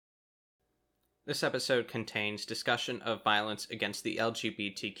This episode contains discussion of violence against the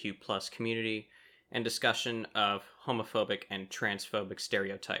LGBTQ plus community and discussion of homophobic and transphobic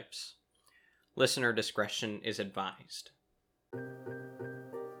stereotypes. Listener discretion is advised.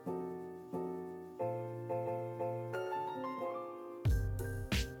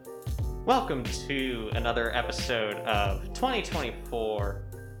 Welcome to another episode of 2024.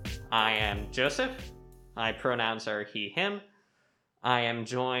 I am Joseph. My pronouns are he, him. I am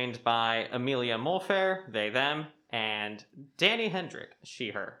joined by Amelia Molfair, they, them, and Danny Hendrick,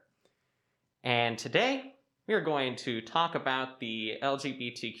 she, her. And today, we are going to talk about the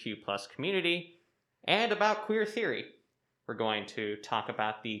LGBTQ plus community and about queer theory. We're going to talk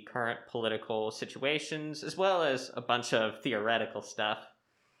about the current political situations, as well as a bunch of theoretical stuff.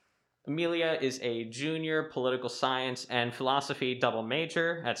 Amelia is a junior political science and philosophy double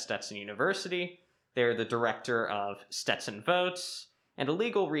major at Stetson University. They're the director of Stetson Votes, and a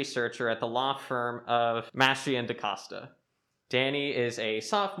legal researcher at the law firm of Masci and DaCosta. Danny is a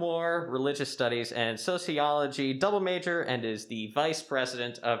sophomore, religious studies and sociology double major, and is the vice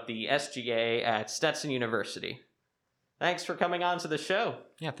president of the SGA at Stetson University. Thanks for coming on to the show.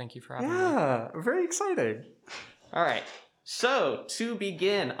 Yeah, thank you for having me. Yeah, very exciting. All right. So, to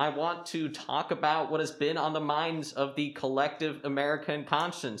begin, I want to talk about what has been on the minds of the collective American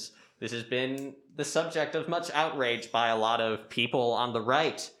conscience. This has been the subject of much outrage by a lot of people on the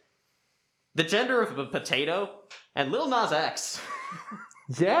right. The gender of a potato and Lil Nas X.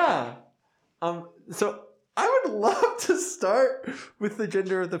 Yeah. So I would love to start with the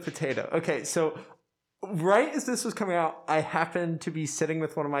gender of the potato. Okay, so right as this was coming out, I happened to be sitting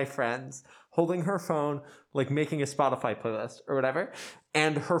with one of my friends, holding her phone, like making a Spotify playlist or whatever,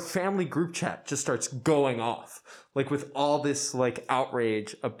 and her family group chat just starts going off, like with all this like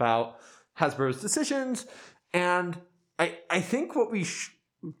outrage about Hasbro's decisions. And I think what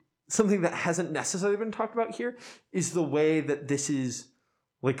something that hasn't necessarily been talked about here is the way that this is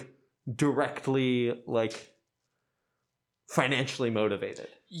like directly like financially motivated.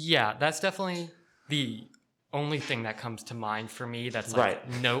 Yeah, that's definitely the only thing that comes to mind for me that's like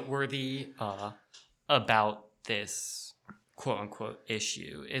noteworthy about this quote unquote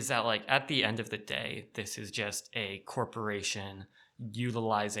issue is that like at the end of the day, this is just a corporation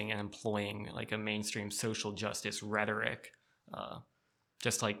utilizing and employing like a mainstream social justice rhetoric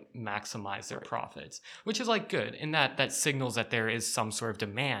just like maximize their profits, which is like good in that signals that there is some sort of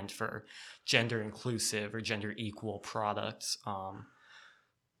demand for gender inclusive or gender equal products.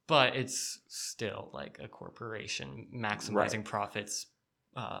 But it's still like a corporation maximizing profits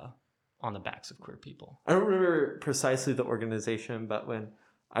on the backs of queer people. I don't remember precisely the organization, but when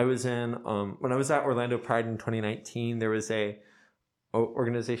I was at Orlando Pride in 2019, there was a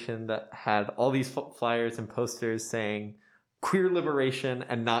organization that had all these flyers and posters saying queer liberation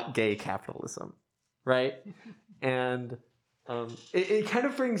and not gay capitalism, right? And it kind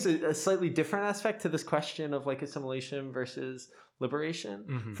of brings a slightly different aspect to this question of like assimilation versus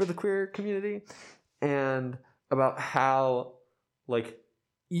liberation for the queer community, and about how like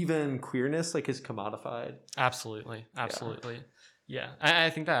even queerness like is commodified. Absolutely. Yeah. I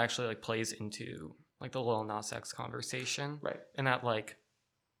think that actually like plays into like the Lil Nas X conversation, right? And that like,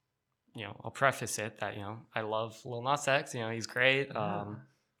 you know, I'll preface it that, you know, I love Lil Nas X, you know, he's great.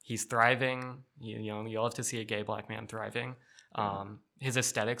 He's thriving. You know, you love to see a gay black man thriving. His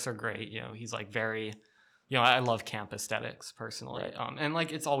aesthetics are great. You know, he's like very, you know, I love camp aesthetics personally. Right. And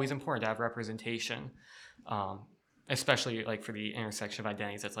like, it's always important to have representation, especially like for the intersection of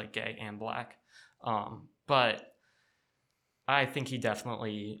identities that's like gay and black. But I think he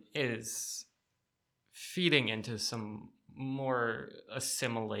definitely is feeding into some more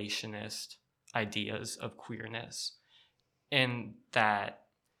assimilationist ideas of queerness, in that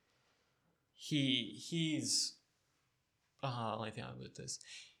he's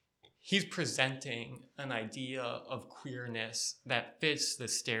presenting an idea of queerness that fits the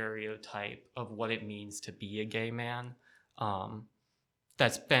stereotype of what it means to be a gay man,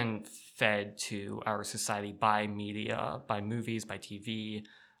 that's been fed to our society by media, by movies, by TV,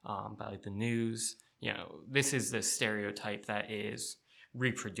 by like the news. You know, this is the stereotype that is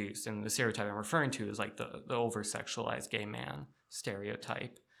reproduced, and the stereotype I'm referring to is like the over-sexualized gay man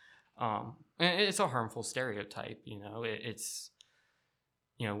stereotype. And it's a harmful stereotype. You know, it's,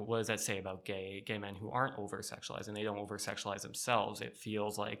 you know, what does that say about gay men who aren't over-sexualized and they don't over-sexualize themselves? It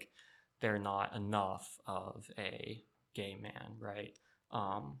feels like they're not enough of a gay man, right?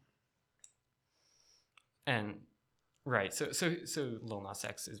 And right, so Lil Nas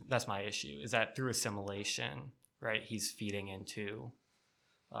X that's my issue, is that through assimilation, right, he's feeding into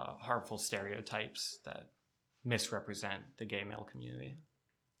harmful stereotypes that misrepresent the gay male community.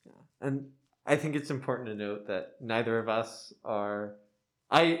 Yeah. And I think it's important to note that neither of us are.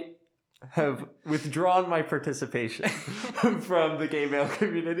 I have withdrawn my participation from the gay male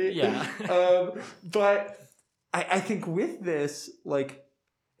community. Yeah. But I think with this, like,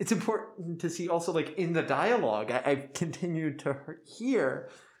 it's important to see also, like, in the dialogue, I've continued to hear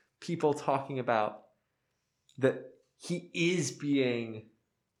people talking about that he is being,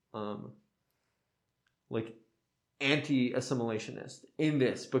 like, anti-assimilationist in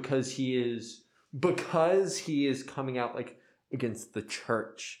this because he is coming out, like, against the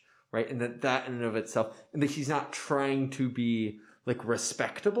church, right? And that in and of itself, and that he's not trying to be, like,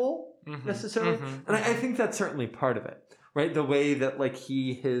 respectable necessarily. And I think that's certainly part of it, right? The way that, like,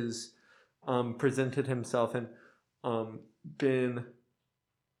 he has presented himself and been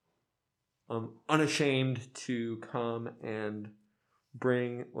unashamed to come and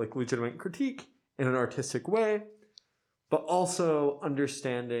bring, like, legitimate critique in an artistic way, but also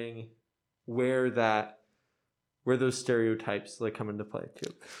understanding where those stereotypes, like, come into play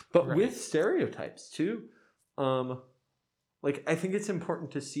too. But Right. with stereotypes too, like, I think it's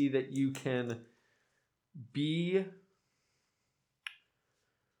important to see that you can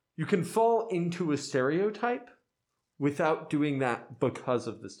fall into a stereotype without doing that because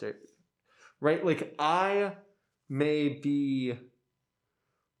of the stereotype, right? Like, I may be,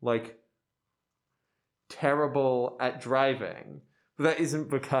 like, terrible at driving, but that isn't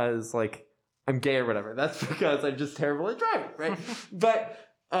because, like, I'm gay or whatever. That's because I'm just terrible at driving, right? But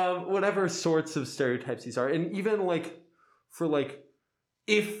whatever sorts of stereotypes these are, and even, like, for, like,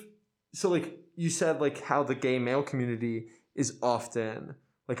 like, you said, like, how the gay male community is often,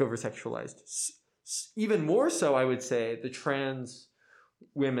 like, over-sexualized. Even more so, I would say, the trans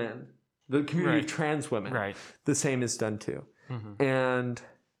women, the community of trans women, Right. the same is done too. And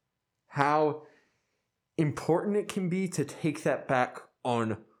how important it can be to take that back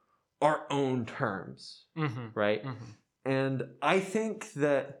on our own terms, right? And I think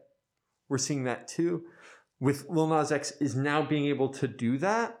that we're seeing that too, with Lil Nas X is now being able to do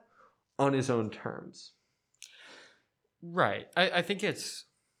that on his own terms. Right. I think it's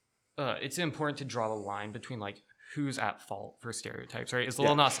important to draw the line between, like, who's at fault for stereotypes, right? Is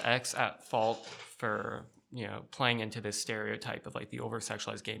Lil Nas X at fault for, you know, playing into this stereotype of, like, the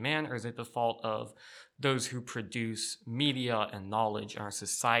over-sexualized gay man, or is it the fault of those who produce media and knowledge in our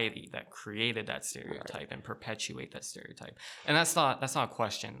society that created that stereotype and perpetuate that stereotype? And that's not a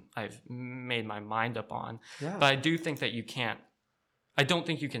question I've made my mind up on. Yeah. But I do think that I don't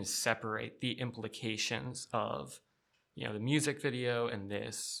think you can separate the implications of, you know, the music video and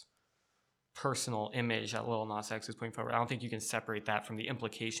this personal image that Lil Nas X is putting forward. I don't think you can separate that from the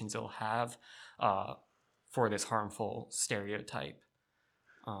implications it'll have for this harmful stereotype.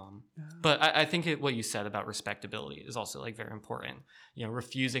 But I think what you said about respectability is also, like, very important. You know,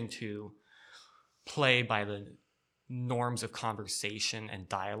 refusing to play by the norms of conversation and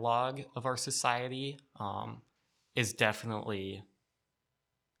dialogue of our society is definitely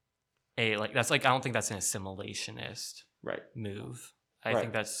I don't think that's an assimilationist move. I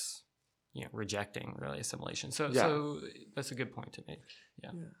think that's, you know, rejecting really assimilation. So that's a good point to make.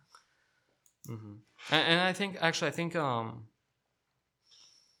 Yeah. And I think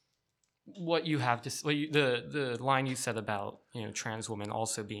what you have to the line you said about, you know, trans women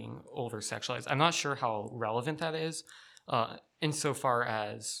also being over sexualized, I'm not sure how relevant that is, insofar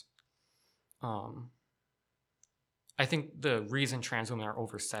as I think the reason trans women are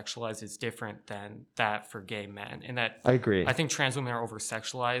over sexualized is different than that for gay men. In that, I agree. I think trans women are over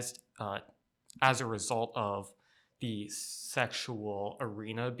sexualized as a result of the sexual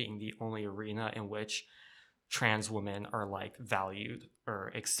arena being the only arena in which trans women are, like, valued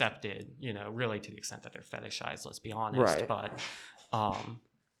or accepted, you know, really to the extent that they're fetishized, let's be honest. Right. But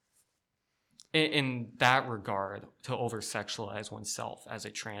in that regard, to over-sexualize oneself as a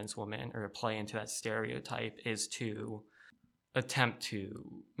trans woman or to play into that stereotype is to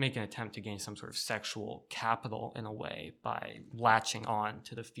make an attempt to gain some sort of sexual capital in a way by latching on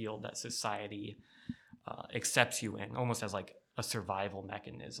to the field that society accepts you in, almost as, like, a survival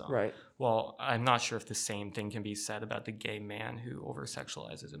mechanism. Right. Well, I'm not sure if the same thing can be said about the gay man who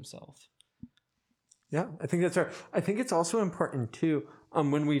over-sexualizes himself. Yeah, I think that's right. I think it's also important too,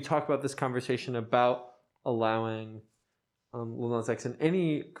 when we talk about this conversation about allowing Lil Nas X and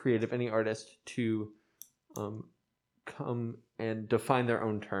any creative, any artist to come and define their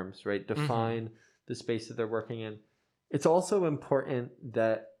own terms, right? Define the space that they're working in. It's also important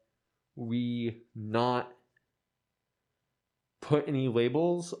that we not put any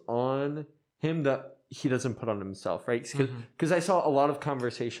labels on him that he doesn't put on himself, right? Because I saw a lot of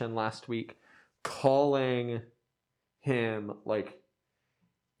conversation last week calling him, like,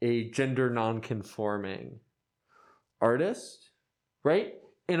 a gender non-conforming artist, right?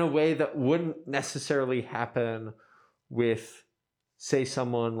 In a way that wouldn't necessarily happen with, say,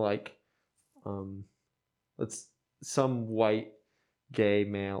 someone like, some white gay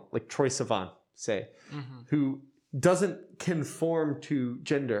male, like Troye Sivan, say, who doesn't conform to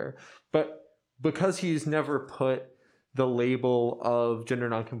gender, but because he's never put the label of gender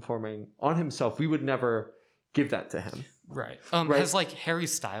nonconforming on himself, we would never give that to him. Right. Right. Has like Harry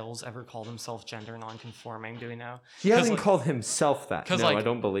Styles ever called himself gender nonconforming? Do we know? He hasn't like, called himself that. No, like, I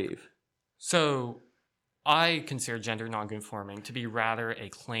don't believe. So I consider gender nonconforming to be rather a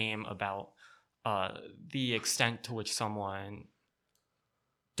claim about the extent to which someone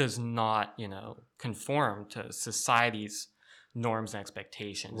does not, conform to society's norms and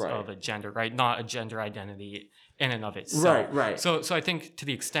expectations Right. of a gender, right? Not a gender identity in and of itself. Right. So I think to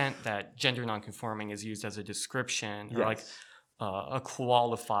the extent that gender nonconforming is used as a description or like a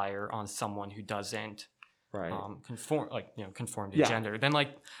qualifier on someone who doesn't right. conform to Yeah. gender, then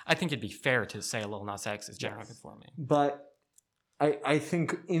like I think it'd be fair to say Lil Nas X is gender nonconforming. But I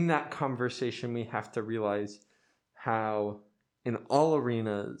think in that conversation we have to realize how in all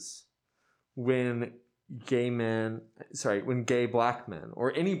arenas when gay black men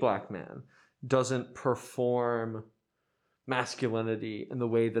or any black man doesn't perform masculinity in the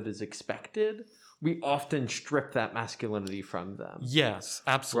way that is expected, we often strip that masculinity from them. Yes,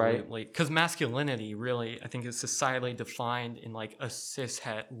 absolutely. Because masculinity really, I think, is societally defined in like a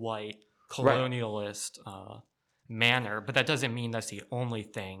cishet white colonialist manner, but that doesn't mean that's the only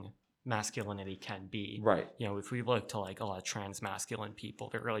thing masculinity can be. Right. If we look to like a lot of trans masculine people,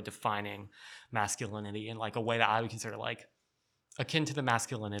 they're really defining masculinity in like a way that I would consider like akin to the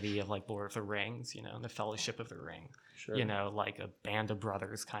masculinity of like Lord of the Rings, and the Fellowship of the Ring. Sure. Like a band of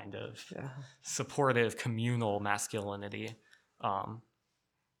brothers kind of supportive communal masculinity.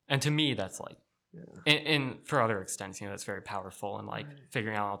 And to me that's like and for other extents, that's very powerful in like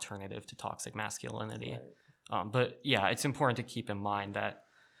figuring out an alternative to toxic masculinity. But yeah, it's important to keep in mind that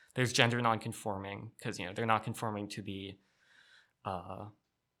there's gender non-conforming because they're not conforming to the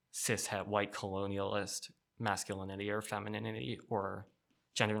cishet white colonialist masculinity or femininity, or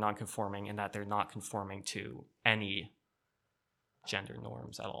gender non-conforming in that they're not conforming to any gender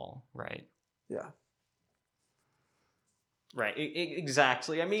norms at all, right? Yeah. Right,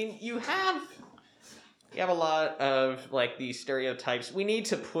 exactly. I mean, you have a lot of like these stereotypes. We need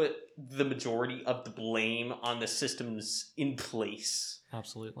to put the majority of the blame on the systems in place.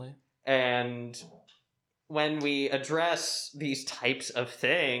 Absolutely. And when we address these types of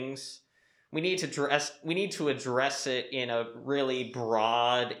things, we need to address it in a really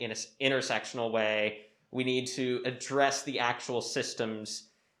broad, in an intersectional way. We need to address the actual systems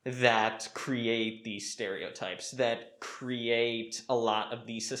that create these stereotypes, that create a lot of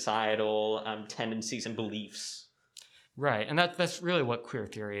these societal tendencies and beliefs. Right, and that's really what queer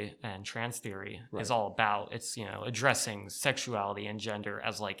theory and trans theory is all about. It's addressing sexuality and gender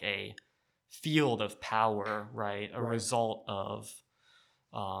as like a field of power, right? A result of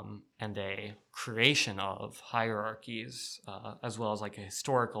and a creation of hierarchies, as well as like a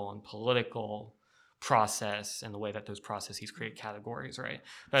historical and political process and the way that those processes create categories, right?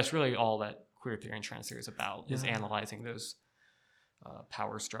 That's really all that queer theory and trans theory is about, is analyzing those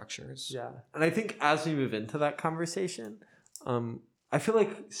power structures. Yeah. And I think as we move into that conversation, I feel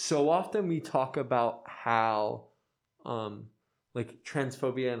like so often we talk about how like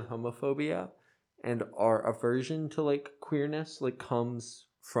transphobia and homophobia and our aversion to like queerness like comes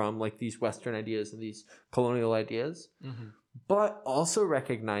from like these Western ideas and these colonial ideas, but also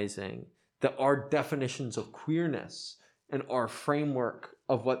recognizing that our definitions of queerness and our framework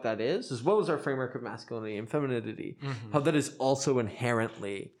of what that is, as well as our framework of masculinity and femininity, how that is also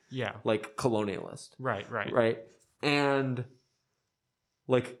inherently like colonialist. Right. And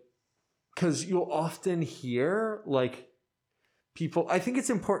like, because you'll often hear like people, I think it's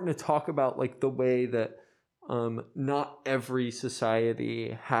important to talk about like the way that not every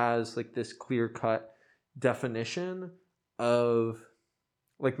society has like this clear-cut definition of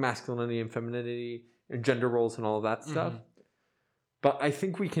like masculinity and femininity and gender roles and all of that stuff. But I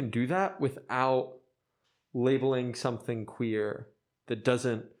think we can do that without labeling something queer that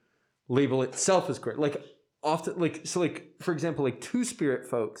doesn't label itself as queer. Like often, like, so like, for example, like Two-Spirit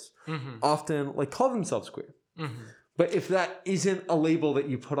folks often like call themselves queer. But if that isn't a label that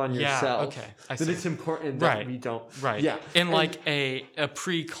you put on yourself, then it's important that we don't. Right. Yeah. In like a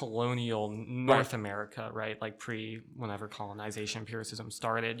pre-colonial North America, right? Like whenever colonization empiricism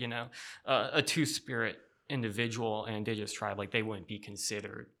started, a Two-Spirit individual and indigenous tribe, like they wouldn't be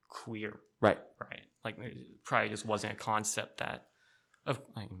considered queer. Right. Like it probably just wasn't a concept that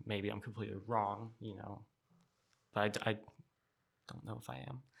maybe I'm completely wrong, but I don't know if I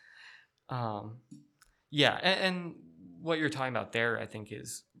am. Yeah, and what you're talking about there, I think,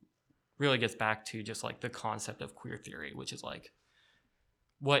 is really gets back to just like the concept of queer theory, which is like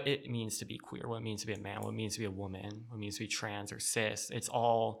what it means to be queer, what it means to be a man, what it means to be a woman, what it means to be trans or cis. It's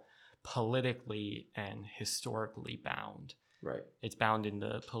all politically and historically bound. Right. It's bound in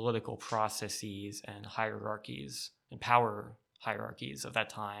the political processes and hierarchies and power hierarchies of that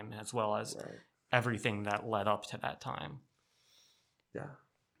time, as well as everything that led up to that time. Yeah.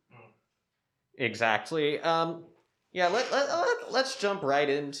 Exactly. Let's jump right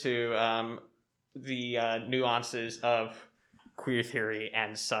into the nuances of queer theory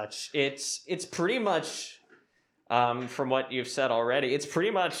and such. It's pretty much, from what you've said already, it's pretty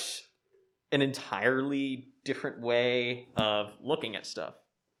much an entirely different way of looking at stuff.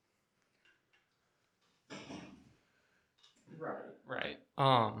 Right.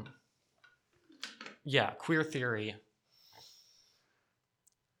 Yeah, queer theory.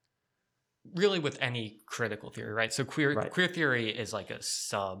 Really, with any critical theory, right? So queer theory is like a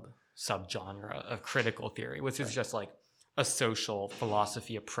subgenre of critical theory, which is just like a social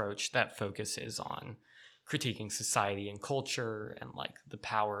philosophy approach that focuses on critiquing society and culture and like the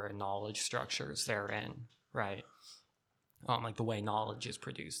power and knowledge structures therein, right? Like the way knowledge is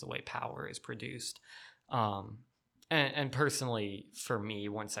produced, the way power is produced. And personally, for me,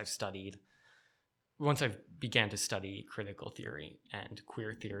 once I began to study critical theory and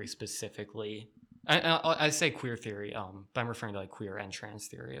queer theory specifically, I say queer theory, but I'm referring to like queer and trans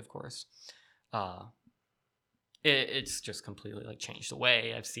theory, of course. It's just completely like changed the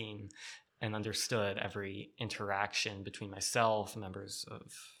way I've seen and understood every interaction between myself, members of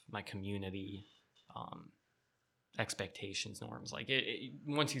my community, expectations, norms. Like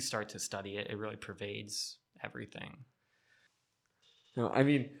once you start to study it, it really pervades everything. No, I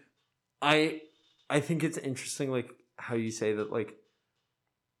mean, I think it's interesting, like how you say that, like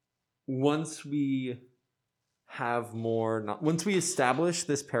once we establish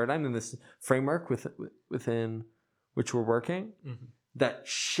this paradigm and this framework within which we're working, that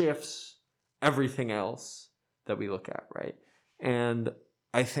shifts everything else that we look at, right? And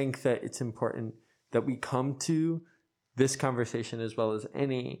I think that it's important that we come to this conversation, as well as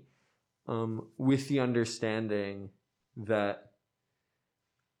any, with the understanding that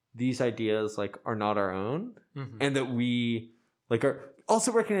these ideas like are not our own, and that we like are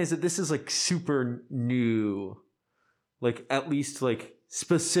also recognize that this is like super new, like at least like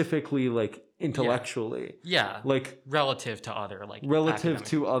specifically like intellectually, like relative to other like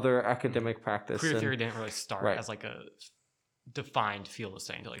other academic practice. Queer theory didn't really start as like a defined field of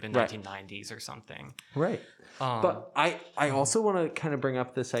study until like the 1990s or something, right? But I also want to kind of bring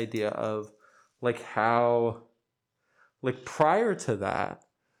up this idea of like how, like prior to that,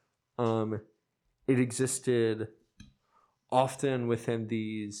 it existed often within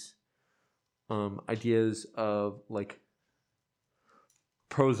these ideas of like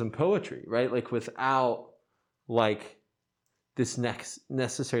prose and poetry, right? Like without like this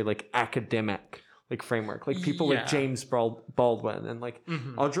necessary like academic like framework, like people like James Baldwin and like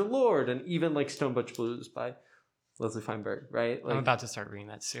Audre Lorde, and even like Stone Butch Blues by Leslie Feinberg, right? Like, I'm about to start reading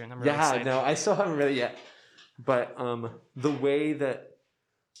that soon. I'm really excited. No, I still haven't read it yet. But the way that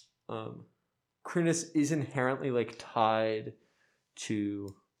queerness is inherently like tied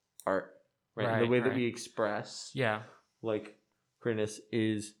to art, right? And the way that we express like queerness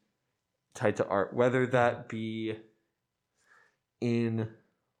is tied to art, whether that be in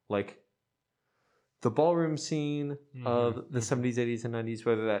like the ballroom scene of the 70s, 80s, and 90s,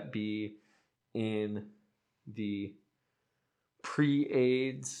 whether that be in the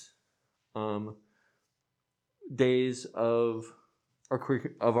pre-AIDS days of our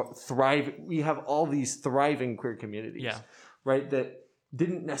queer, of our thriving. We have all these thriving queer communities, right? That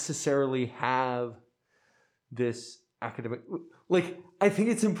didn't necessarily have this academic. Like, I think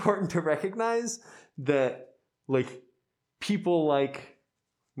it's important to recognize that, like, people like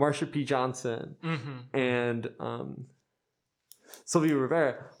Marsha P. Johnson and Sylvia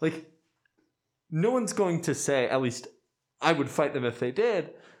Rivera, like, no one's going to say, at least I would fight them if they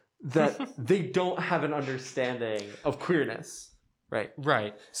did, that they don't have an understanding of queerness.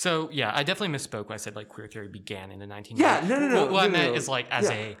 Right. So, yeah, I definitely misspoke when I said, like, queer theory began in the 1990s. Yeah, no. What I meant is, like, as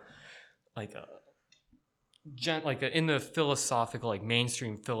in the philosophical, like,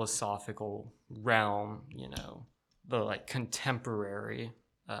 mainstream philosophical realm, you know, the, like, contemporary,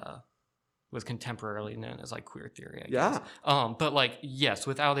 was contemporarily known as, like, queer theory, I guess. But, like, yes,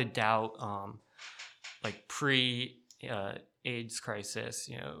 without a doubt, like, AIDS crisis,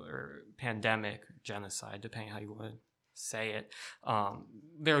 you know, or pandemic, genocide, depending on how you want to say it,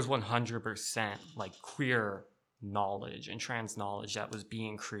 there's 100% like queer knowledge and trans knowledge that was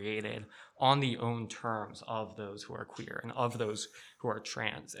being created on the own terms of those who are queer and of those who are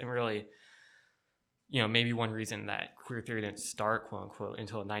trans. And really, maybe one reason that queer theory didn't start, quote unquote,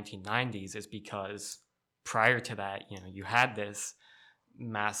 until the 1990s is because prior to that, you had this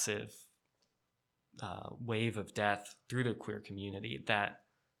massive wave of death through the queer community that,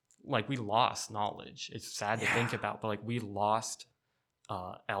 like, we lost knowledge. It's sad to think about, but like we lost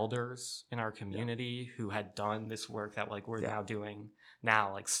elders in our community who had done this work that like we're now doing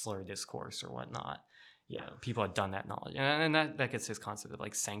now, like slur discourse or whatnot. People had done that knowledge, and that gets this concept of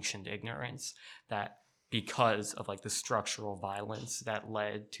like sanctioned ignorance, that because of like the structural violence that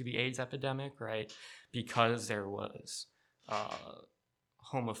led to the AIDS epidemic, right? Because there was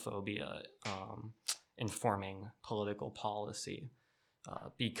homophobia informing political policy,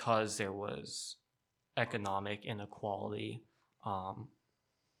 because there was economic inequality,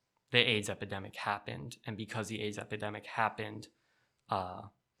 the AIDS epidemic happened. And because the AIDS epidemic happened,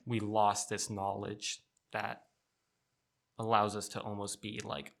 we lost this knowledge that allows us to almost be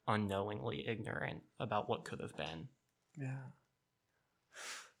like unknowingly ignorant about what could have been. Yeah.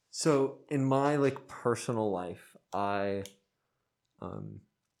 So in my like personal life, I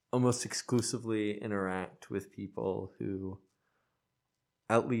almost exclusively interact with people who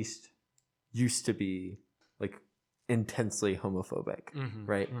at least used to be like intensely homophobic,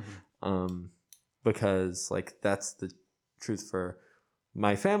 right? Because like that's the truth for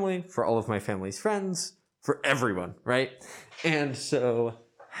my family, for all of my family's friends, for everyone, right? And so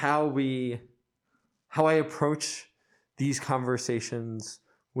how I approach these conversations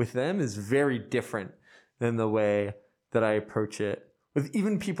with them is very different than the way that I approach it with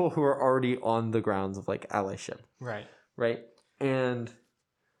even people who are already on the grounds of like allyship. Right. And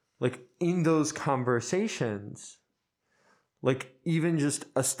like in those conversations, like even just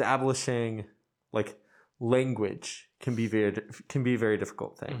establishing like language can be a very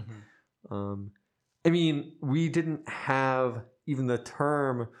difficult thing. I mean, we didn't have even the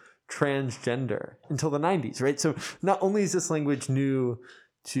term transgender until the 90s, right? So not only is this language new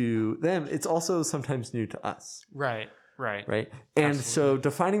to them, it's also sometimes new to us. Right. And absolutely. So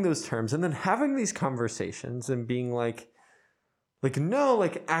defining those terms and then having these conversations and being like, no,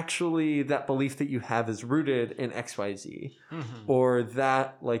 like actually that belief that you have is rooted in XYZ, or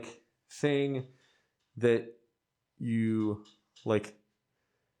that like thing that you like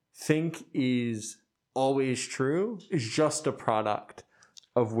think is always true is just a product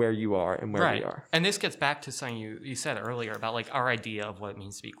of where you are and where we are. And this gets back to something you said earlier about like our idea of what it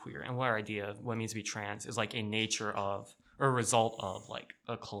means to be queer, and our idea of what it means to be trans is like a nature of or a result of like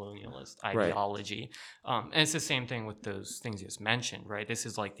a colonialist ideology. And it's the same thing with those things you just mentioned, right? This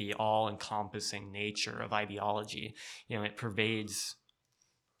is like the all-encompassing nature of ideology. It pervades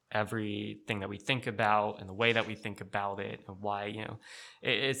everything that we think about and the way that we think about it, and why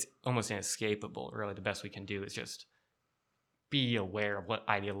it's almost inescapable. Really, the best we can do is just be aware of what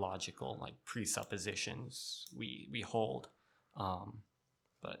ideological like presuppositions we hold,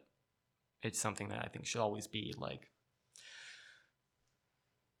 but it's something that I think should always be like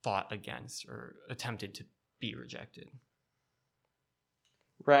fought against or attempted to be rejected.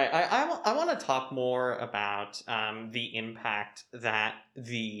 Right. I want to talk more about the impact that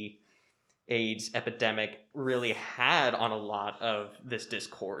the AIDS epidemic really had on a lot of this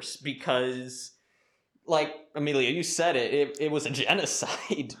discourse, because, like, Amelia, you said it was a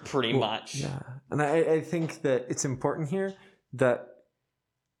genocide, pretty much. Yeah. And I think that it's important here that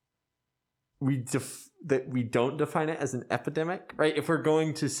we don't define it as an epidemic, right? If we're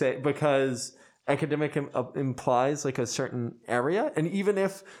going to say, because academic implies like a certain area, and even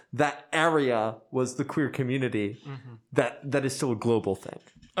if that area was the queer community, that is still a global thing.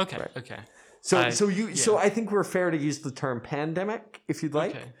 Okay. Right? Okay. So I think we're fair to use the term pandemic if you'd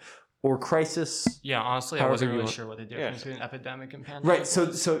like, or crisis. Yeah, honestly, I wasn't really sure what the difference between epidemic and pandemic. Right.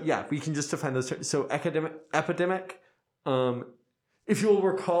 So yeah, we can just define those terms. So epidemic. If you'll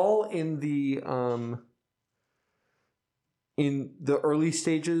recall, in the early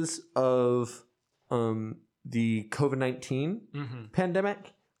stages of the COVID-19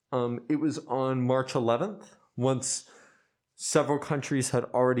 pandemic, it was on March 11th, once several countries had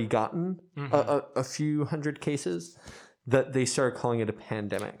already gotten a few hundred cases, that they started calling it a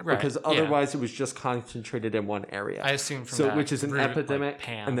pandemic, because otherwise it was just concentrated in one area. I assume from that, which is an epidemic, like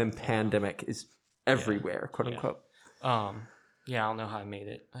and then pandemic is everywhere, quote unquote. I don't know how I made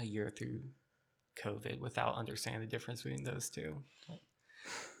it a year through COVID without understanding the difference between those two.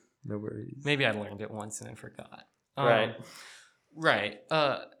 No worries. Maybe I learned it once and then forgot. Right.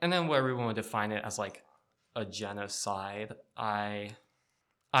 And then where we want to define it as like a genocide. I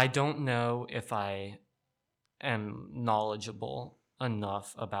don't know if I am knowledgeable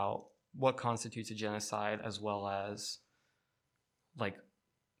enough about what constitutes a genocide, as well as like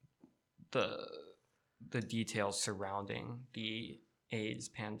the details surrounding the AIDS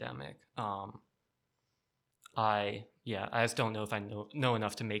pandemic. I just don't know if I know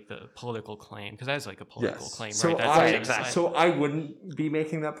enough to make the political claim, because that is like a political claim, so right? That's exactly. So I wouldn't be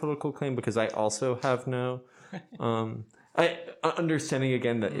making that political claim because I also have no understanding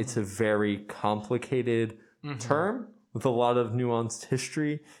again that it's a very complicated term with a lot of nuanced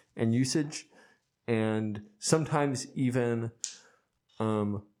history and usage, and sometimes even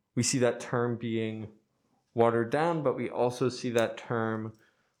we see that term being watered down, but we also see that term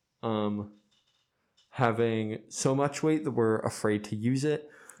having so much weight that we're afraid to use it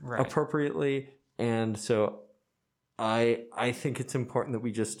appropriately. And so I think it's important that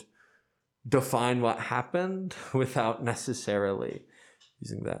we just define what happened without necessarily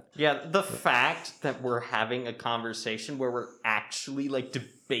using that. Yeah, the fact that we're having a conversation where we're actually like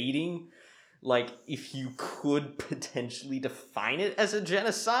debating like if you could potentially define it as a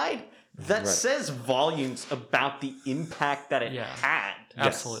genocide, that says volumes about the impact that it had.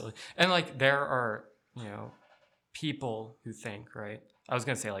 Absolutely. And like there are, people who think, right? I was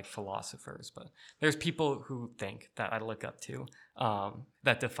going to say like philosophers, but there's people who think that I look up to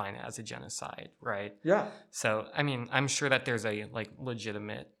that define it as a genocide, right? Yeah. So, I mean, I'm sure that there's a like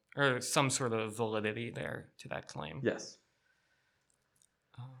legitimate or some sort of validity there to that claim. Yes.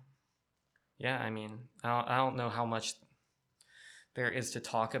 Yeah, I mean, I don't know how much there is to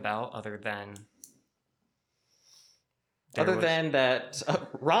talk about other than that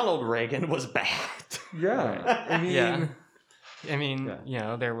Ronald Reagan was bad. Yeah. I mean,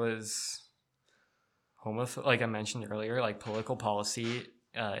 there was like I mentioned earlier, like political policy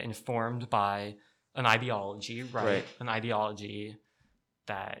informed by an ideology, right? An ideology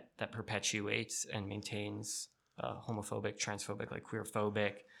that perpetuates and maintains homophobic, transphobic, like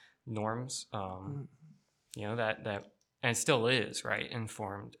queerphobic norms. That and it still is, right,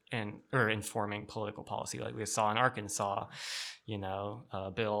 informing political policy. Like we saw in Arkansas,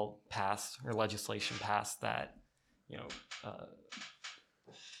 a bill passed or legislation passed that,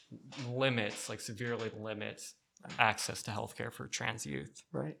 severely limits access to healthcare for trans youth.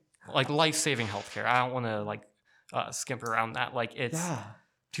 Right. Like life-saving healthcare. I don't want to skimp around that. Like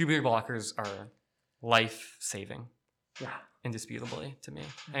two beta blockers are life-saving. Yeah. Indisputably to me.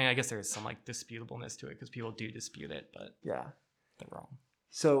 I mean, I guess there is some like disputableness to it because people do dispute it, but they're wrong.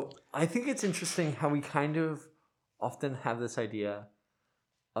 So I think it's interesting how we kind of often have this idea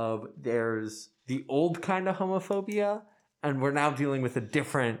of there's the old kind of homophobia and we're now dealing with a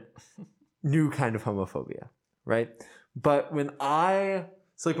different new kind of homophobia, right? But when I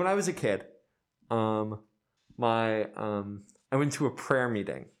was a kid, I went to a prayer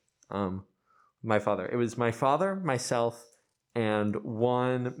meeting. My father. It was my father, myself, and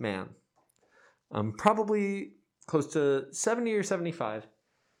one man, probably close to 70 or 75.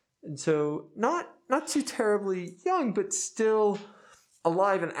 And so not too terribly young, but still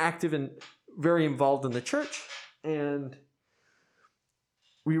alive and active and very involved in the church. And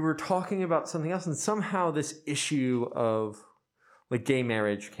we were talking about something else, and somehow this issue of like gay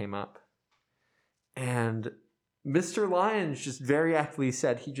marriage came up. And Mr. Lyons just very aptly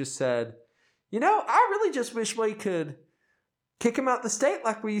said, I really just wish we could kick him out the state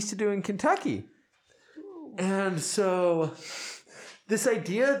like we used to do in Kentucky. And so this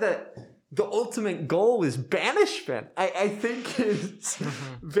idea that the ultimate goal is banishment, I think is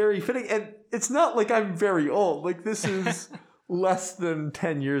very fitting. And it's not like I'm very old. Like this is less than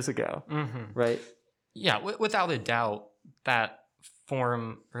 10 years ago, right? Yeah, without a doubt, that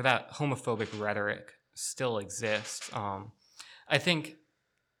form or that homophobic rhetoric still exists. I think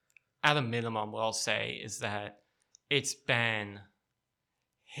at a minimum, what I'll say is that it's been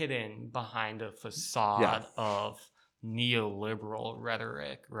hidden behind a facade of neoliberal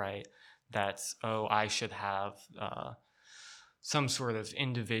rhetoric, right? That's, I should have some sort of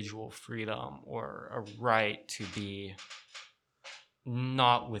individual freedom or a right to be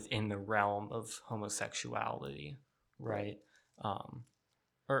not within the realm of homosexuality, right?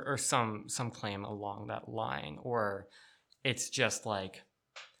 Or some claim along that line. Or it's just like,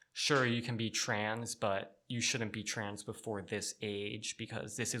 sure, you can be trans, but you shouldn't be trans before this age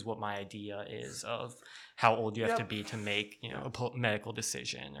because this is what my idea is of how old you have to be to make, a medical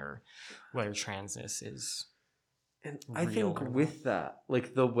decision or whether transness is. And I think with that,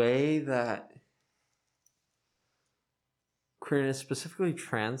 like the way that queerness, specifically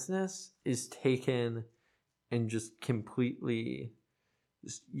transness, is taken and just completely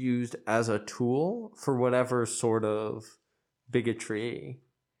used as a tool for whatever sort of bigotry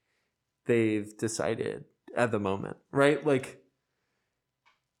they've decided at the moment, right? Like,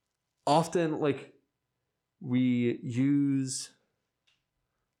 often, like, we use,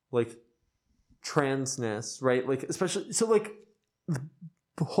 like, transness, right? Like, especially, so, like,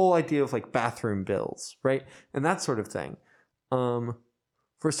 the whole idea of, like, bathroom bills, right? And that sort of thing.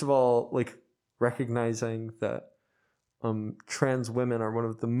 First of all, like, recognizing that trans women are one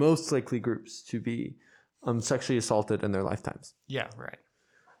of the most likely groups to be sexually assaulted in their lifetimes. Yeah, right.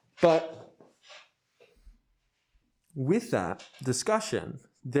 But with that discussion,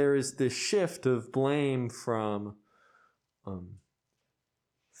 there is this shift of blame from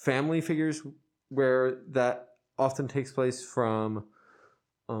family figures, where that often takes place, from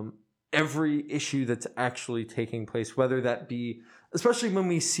every issue that's actually taking place, whether that be, especially when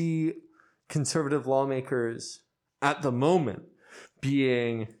we see conservative lawmakers at the moment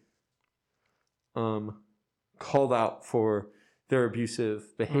being called out for their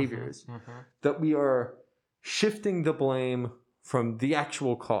abusive behaviors, that we are shifting the blame from the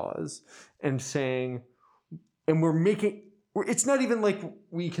actual cause and saying, and we're making, it's not even like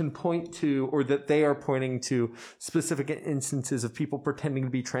we can point to, or that they are pointing to, specific instances of people pretending to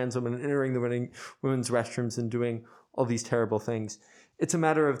be trans women and entering the women's restrooms and doing all these terrible things. It's a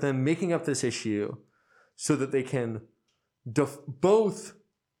matter of them making up this issue so that they can both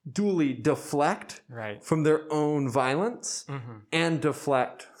duly deflect from their own violence and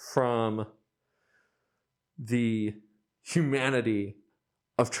deflect from the humanity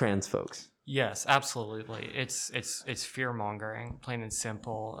of trans folks. Yes, absolutely. It's fear mongering, plain and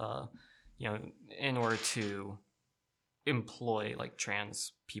simple. In order to employ like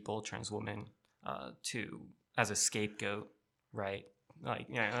trans people, trans women, to as a scapegoat, right? Like,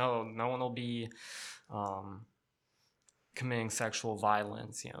 no one will be committing sexual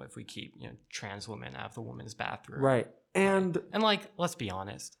violence, if we keep trans women out of the women's bathroom, right? And like, let's be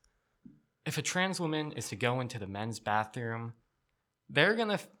honest, if a trans woman is to go into the men's bathroom, they're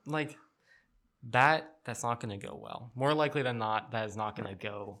gonna like that's not gonna go well. More likely than not, that is not gonna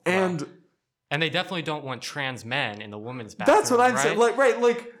go well. And they definitely don't want trans men in the women's bathroom. That's what I'm saying.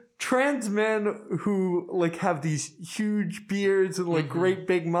 Like trans men who like have these huge beards and like great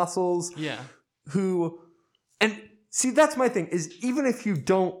big muscles. Yeah. And see, that's my thing, is even if you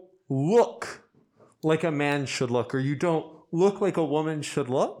don't look like a man should look, or you don't look like a woman should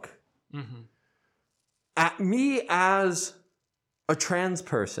look, at me as a trans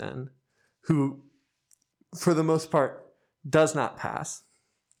person who, for the most part, does not pass,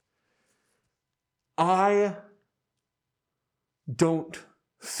 I don't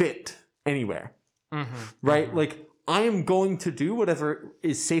fit anywhere, right? Like, I am going to do whatever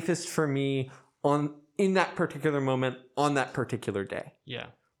is safest for me in that particular moment, on that particular day. Yeah.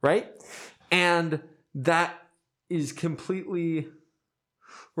 Right? And that is completely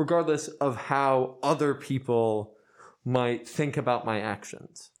regardless of how other people might think about my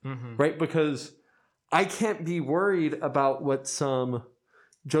actions. Right? Because I can't be worried about what some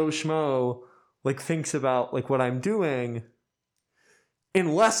Joe Schmo like thinks about like what I'm doing,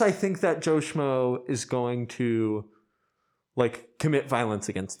 unless I think that Joe Schmo is going to like commit violence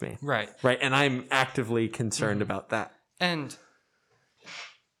against me. Right. And I'm actively concerned about that. And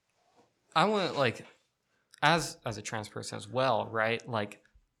I want to, like, as a trans person as well, right? Like,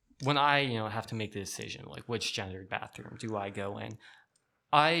 when I, have to make the decision, like, which gendered bathroom do I go in?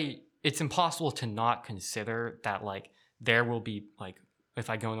 It's impossible to not consider that, like, there will be, like, if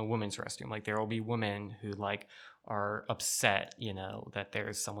I go in a women's restroom, like, there will be women who, like, are upset, that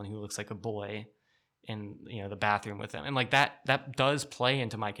there's someone who looks like a boy in the bathroom with them, and like that does play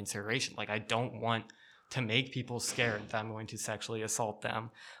into my consideration. Like, I don't want to make people scared that I'm going to sexually assault them,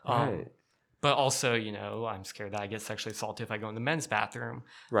 but also I'm scared that I get sexually assaulted if I go in the men's bathroom,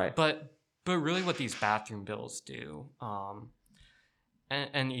 right? But really, what these bathroom bills do,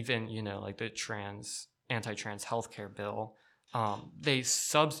 and even like the anti-trans healthcare bill, they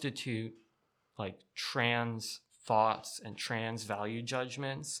substitute like trans thoughts and trans value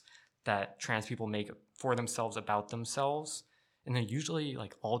judgments that trans people make for themselves about themselves in a usually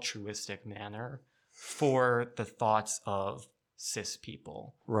like altruistic manner for the thoughts of cis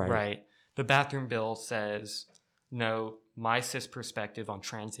people. Right. The bathroom bill says, no, my cis perspective on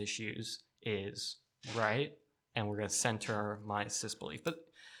trans issues is right, and we're going to center my cis belief. But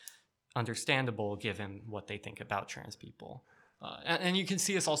understandable given what they think about trans people. And you can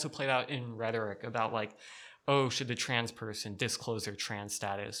see this also played out in rhetoric about like, oh, should the trans person disclose their trans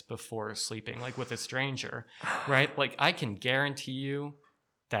status before sleeping like with a stranger, right? Like, I can guarantee you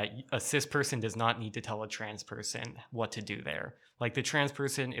that a cis person does not need to tell a trans person what to do there. Like the trans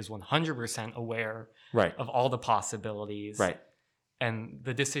person is 100% aware Right. of all the possibilities. Right. And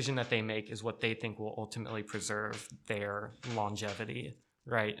the decision that they make is what they think will ultimately preserve their longevity.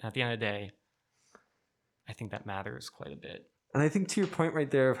 Right. At the end of the day, I think that matters quite a bit. And I think to your point right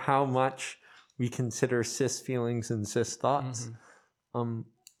there of how much we consider cis feelings and cis thoughts, on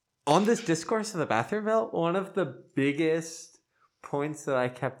this discourse of the bathroom bill, one of the biggest points that I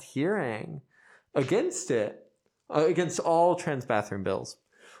kept hearing against it, against all trans bathroom bills,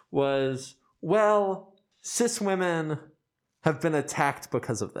 was, well, cis women have been attacked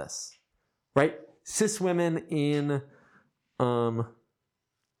because of this, right? Cis women in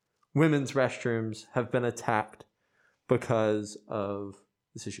women's restrooms have been attacked because of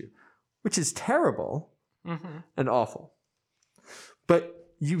this issue, which is terrible and awful. But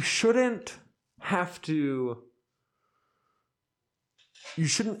you shouldn't have to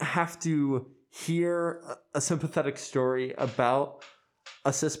hear a sympathetic story about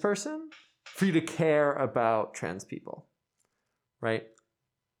a cis person for you to care about trans people, right?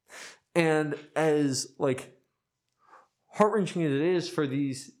 And as like heart-wrenching as it is for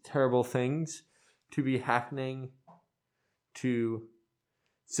these terrible things to be happening to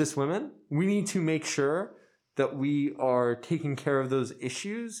cis women, we need to make sure that we are taking care of those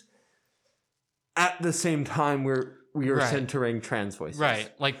issues at the same time we are centering trans voices. Right.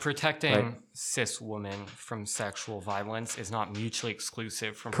 Like protecting cis women from sexual violence is not mutually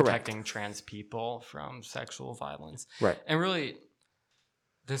exclusive from protecting trans people from sexual violence. Right. And really,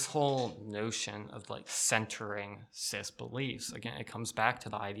 this whole notion of like centering cis beliefs, again, it comes back to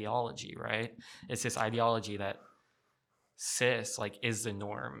the ideology, right? It's this ideology that cis like is the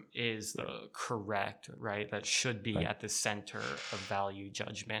norm, is the correct, right? That should be at the center of value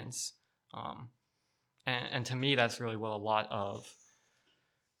judgments. And to me, that's really what a lot of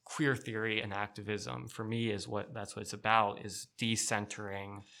queer theory and activism for me that's what it's about, is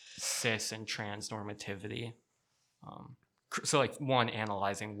decentering cis and trans normativity. So like one,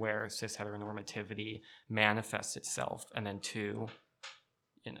 analyzing where cis heteronormativity manifests itself, and then two,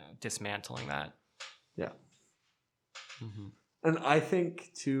 dismantling that. Yeah. And I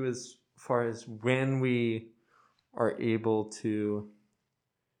think too, as far as when we are able to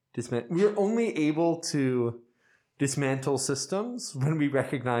we're only able to dismantle systems when we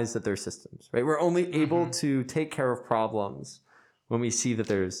recognize that they're systems, right? We're only able to take care of problems when we see that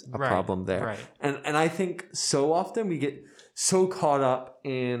there's a problem there. Right. And I think so often we get so caught up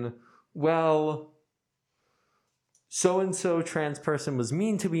in, well, so-and-so trans person was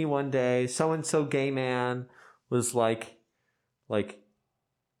mean to me one day, so-and-so gay man was like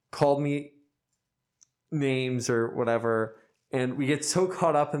called me names or whatever. And we get so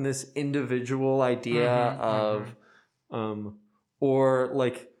caught up in this individual idea of, or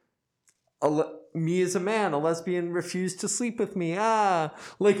like, me as a man, a lesbian refused to sleep with me.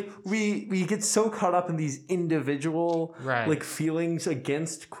 Like we get so caught up in these individual like feelings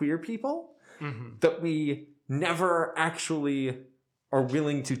against queer people that we never actually are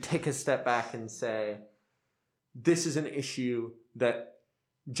willing to take a step back and say, this is an issue that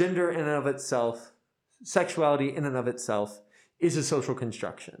gender in and of itself, sexuality in and of itself, is a social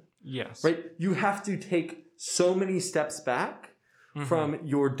construction. Yes. Right? You have to take so many steps back from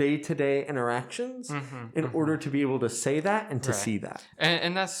your day-to-day interactions in order to be able to say that and to see that.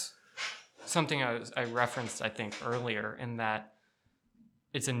 And that's something I referenced, I think, earlier, in that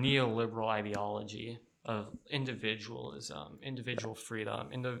it's a neoliberal ideology of individualism, individual freedom,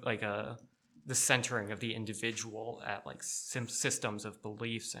 the centering of the individual at like systems of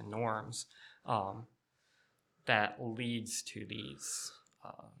beliefs and norms. That leads to these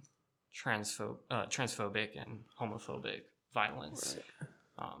transphobic and homophobic violence.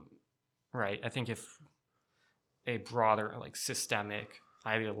 Right. I think if a broader like systemic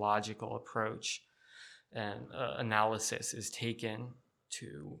ideological approach and analysis is taken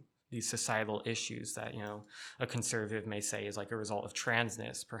to these societal issues that a conservative may say is like a result of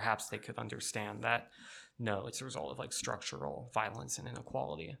transness, perhaps they could understand that no, it's a result of like structural violence and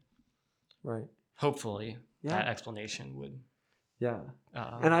inequality. Right. Hopefully that explanation would. Yeah.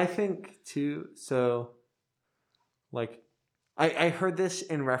 And I think too, so like I heard this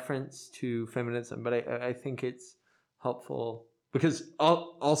in reference to feminism, but I think it's helpful because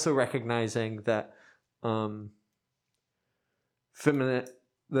also recognizing that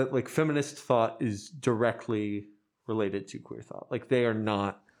feminist thought is directly related to queer thought. Like they are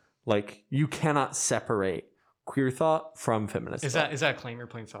not, like you cannot separate queer thought from feminist thought. Is that a claim you're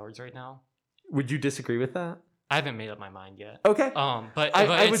putting forwards right now? Would you disagree with that? I haven't made up my mind yet. Okay. But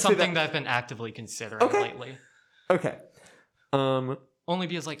it's something that I've been actively considering lately. Okay. only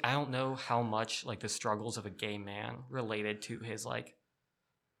because like I don't know how much like the struggles of a gay man related to his like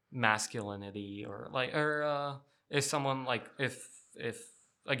masculinity, or if someone like if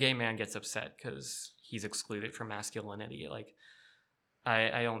a gay man gets upset because he's excluded from masculinity, like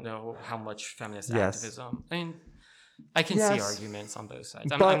I don't know how much feminist Yes. activism. I mean, I can Yes, see arguments on both sides.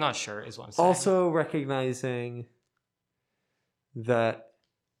 but I'm not sure is what I'm saying. Also recognizing that.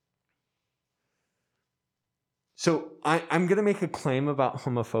 So I'm going to make a claim about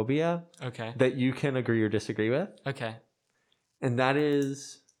homophobia Okay. that you can agree or disagree with. Okay. And that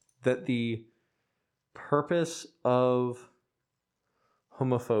is that the purpose of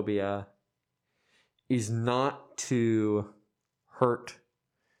homophobia is not to hurt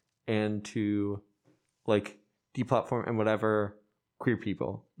and to like deplatform and whatever queer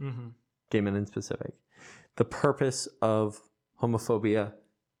people, Mm-hmm. gay men in specific. The purpose of homophobia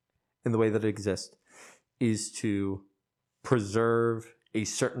in the way that it exists is to preserve a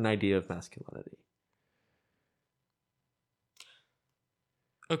certain idea of masculinity.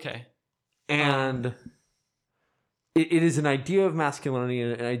 Okay. And it is an idea of masculinity,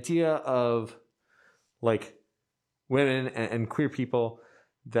 an idea of like women and queer people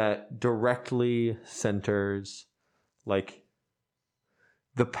that directly centers like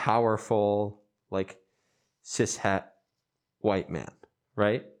the powerful, like cishet white man,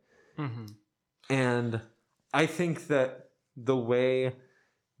 right? Mm-hmm. And I think that the way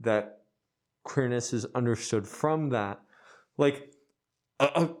that queerness is understood from that, like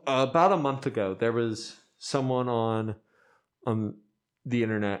about a month ago, there was someone on the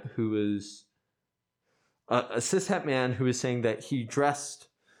internet who was a cishet man who was saying that he dressed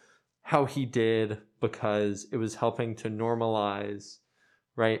how he did because it was helping to normalize,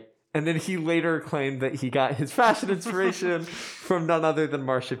 right? And then he later claimed that he got his fashion inspiration from none other than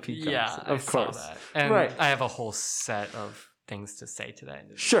Marsha P. Johnson. Yeah, of course. Saw that. And Right. I have a whole set of things to say to that.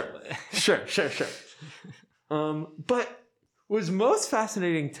 Sure. But what was most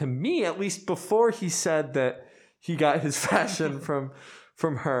fascinating to me, at least before he said that he got his fashion from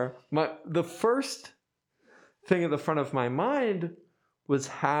her, the first thing at the front of my mind was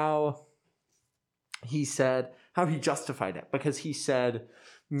how he justified it, because he said,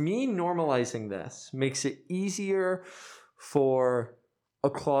 me normalizing this makes it easier for a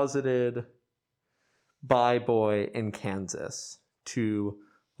closeted bi boy in Kansas to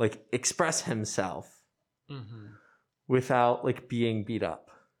like express himself Mm-hmm. without like being beat up.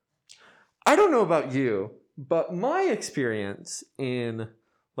 I don't know about you, but my experience in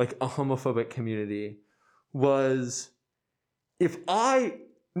like a homophobic community was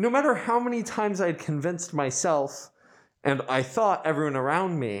no matter how many times I'd convinced myself and I thought everyone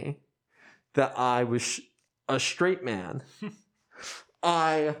around me that I was a straight man,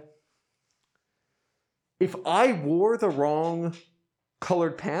 if I wore the wrong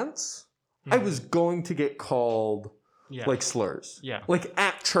colored pants, I was going to get called like slurs. Yeah. Like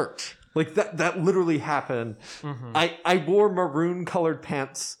at church. Like that literally happened. Mm-hmm. I wore maroon colored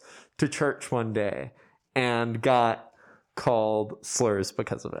pants to church one day and got called slurs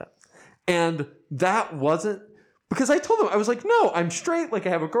because of it. And that wasn't because I told them, I was like, no, I'm straight. Like I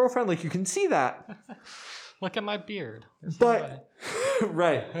have a girlfriend. Like you can see that. Look at my beard. But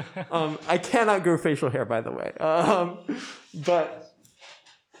right. I cannot grow facial hair, by the way. But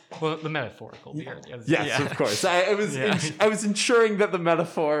well, the metaphorical beard. yes, of course. I was ensuring that the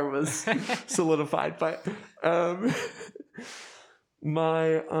metaphor was solidified. But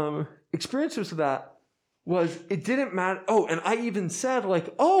my experiences with that was it didn't matter. Oh, and I even said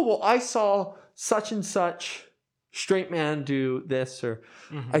like, oh, well, I saw such and such straight man do this, or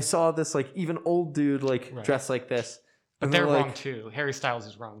I saw this like even old dude like dress like this. But And they're like, wrong too. Harry Styles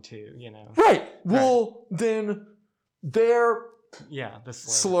is wrong too, you know. Right. Well, then they're the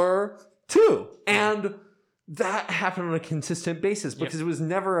slur too. And that happened on a consistent basis because it was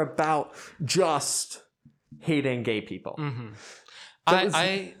never about just hating gay people. Mm-hmm.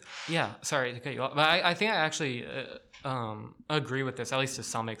 Sorry to cut you off, but I think I actually agree with this, at least to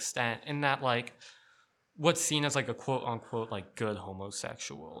some extent, in that like what's seen as like a quote unquote like good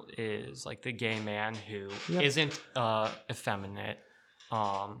homosexual is like the gay man who isn't effeminate,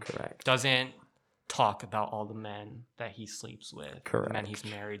 Correct. doesn't talk about all the men that he sleeps with, Correct. the men he's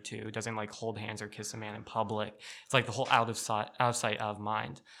married to, doesn't like hold hands or kiss a man in public. It's like the whole out of sight, out of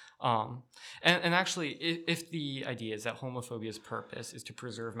mind. And actually, if the idea is that homophobia's purpose is to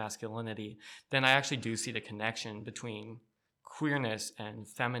preserve masculinity, then I actually do see the connection between queerness and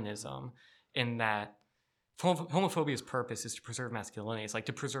feminism, in that homophobia's purpose is to preserve masculinity. It's like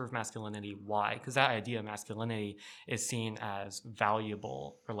to preserve masculinity. Why? Because that idea of masculinity is seen as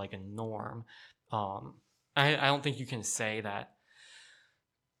valuable or like a norm. I don't think you can say that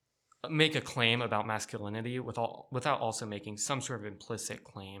make a claim about masculinity without also making some sort of implicit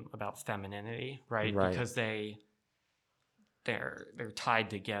claim about femininity, right? Right. Because they're tied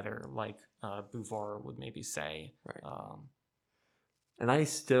together, like Beauvoir would maybe say. Right. Um, And I'm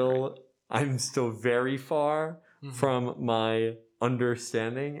still very far mhm. from my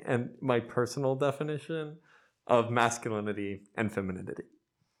understanding and my personal definition of masculinity and femininity.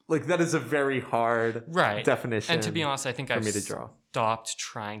 Like, that is a very hard Right. definition. And to be honest, I think for I've me to draw. stopped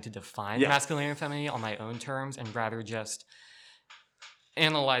trying to define Yeah. masculinity and femininity on my own terms, and rather just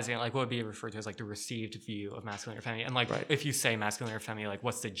analyzing like what would be referred to as like the received view of masculinity or femininity. And like Right. if you say masculinity or femininity, like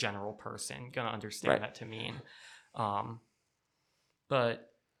what's the general person gonna understand Right. that to mean?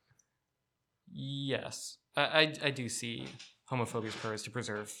 But yes, I do see homophobia's purpose to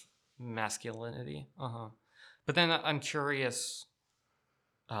preserve masculinity. But then I'm curious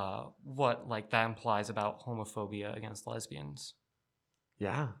what like that implies about homophobia against lesbians.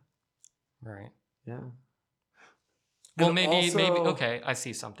 Yeah. Right. Yeah. Well, And maybe also- okay, I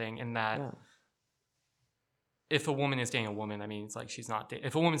see something in that. Yeah. If a woman is dating a woman, that means like she's not.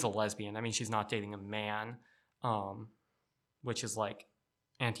 If a woman's a lesbian, that means she's not dating a man, which is like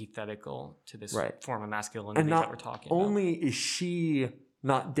antithetical to this Right. form of masculinity And that not we're talking about. only is she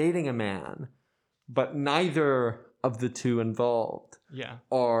not dating a man, but neither of the two involved Yeah.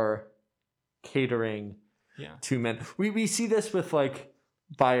 are catering Yeah. to men. We see this with like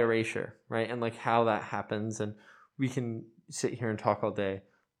bi erasure, right? And like how that happens. And we can sit here and talk all day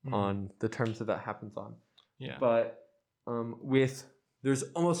Mhm. on the terms that happens on. Yeah. But there's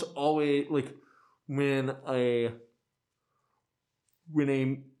almost always like when a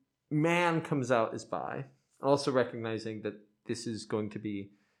man comes out as bi, also recognizing that this is going to be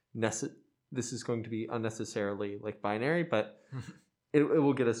unnecessarily like binary, but it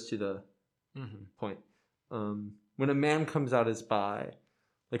will get us to the Mhm. point. When a man comes out as bi,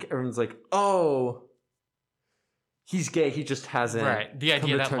 like everyone's like, oh, he's gay, he just hasn't Right. The come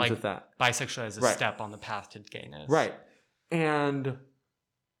idea to that terms like with that. bisexual is a Right. step on the path to gayness. Right. And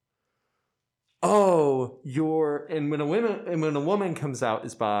when a woman comes out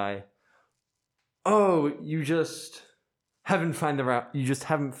as bi, you just haven't found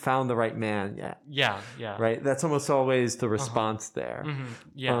the right man yet. Yeah. Yeah. Right? That's almost always the response there. Mhm.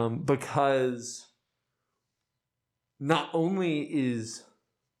 Yeah. Because not only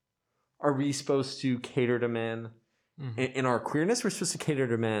are we supposed to cater to men Mhm. in our queerness, we're supposed to cater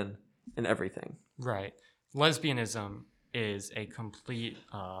to men in everything. Right. Lesbianism is a complete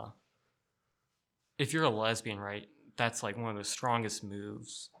if you're a lesbian, right, that's like one of the strongest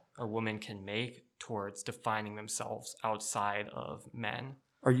moves a woman can make towards defining themselves outside of men.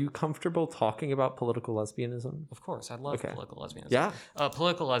 Are you comfortable talking about political lesbianism? Of course, I love Okay. political lesbianism. Yeah.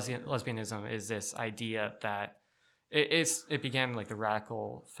 Political lesbianism is this idea that it began like the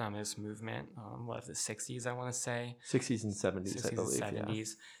radical feminist movement, the 60s, I want to say. 60s and 70s, 60s I believe. and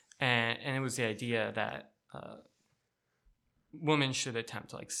 70s. And it was the idea that women should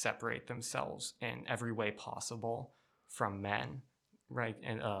attempt to like separate themselves in every way possible from men, right?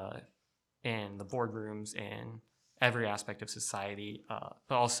 And in the boardrooms, in every aspect of society,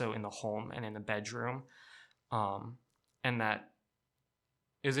 but also in the home and in the bedroom. And that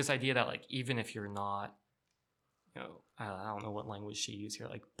is this idea that like even if you're not, I don't know what language she used here,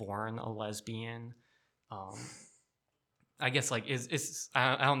 like born a lesbian, I guess like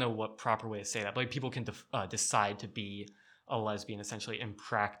I don't know what proper way to say that, but like people can decide to be a lesbian essentially in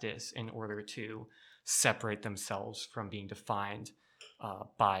practice in order to separate themselves from being defined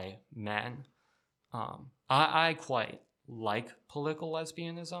by men. I quite like political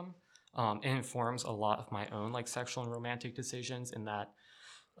lesbianism. It informs a lot of my own like sexual and romantic decisions in that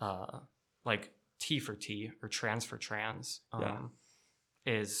like T for T or trans for trans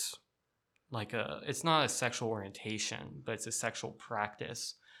is like it's not a sexual orientation, but it's a sexual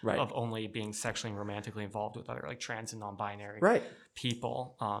practice Right. of only being sexually and romantically involved with other like trans and non-binary Right.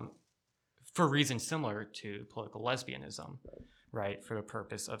 people for reasons similar to political lesbianism, right? For the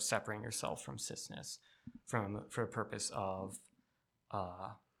purpose of separating yourself from cisness, for the purpose of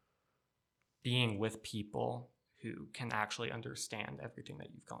being with people who can actually understand everything that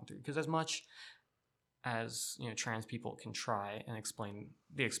you've gone through. Because as much as trans people can try and explain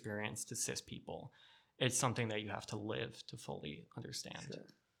the experience to cis people, it's something that you have to live to fully understand. Sure.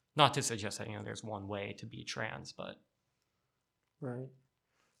 Not to suggest that there's one way to be trans, but Right.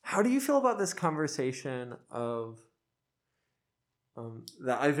 How do you feel about this conversation of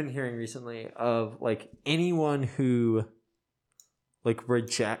that I've been hearing recently of like anyone who like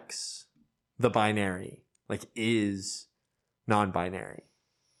rejects the binary, like is non-binary?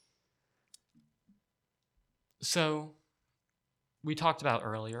 So we talked about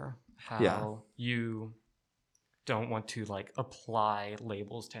earlier how you don't want to like apply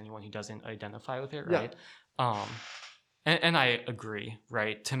labels to anyone who doesn't identify with it, right? And I agree,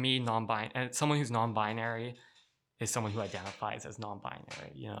 right? To me, and someone who's non-binary is someone who identifies as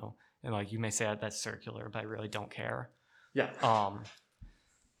non-binary, you know? And like you may say that that's circular, but I really don't care. Yeah.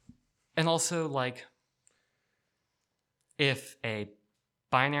 And also like if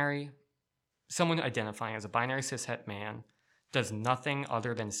someone identifying as a binary cishet man does nothing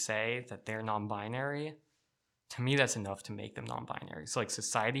other than say that they're non-binary, to me that's enough to make them non-binary. So like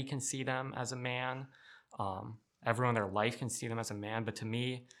society can see them as a man, everyone in their life can see them as a man, but to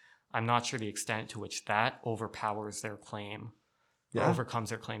me, I'm not sure the extent to which that overpowers their claim, or overcomes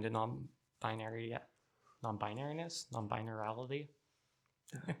their claim to non-binariness, non-binarality.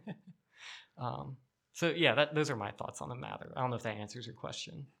 So yeah, those are my thoughts on the matter. I don't know if that answers your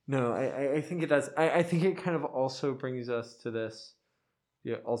question. No, I think it does. I think it kind of also brings us to this.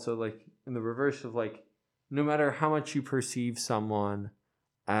 Yeah. Also, like in the reverse of like, no matter how much you perceive someone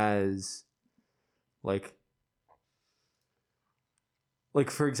as, like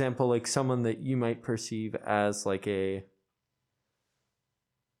for example, like someone that you might perceive as like a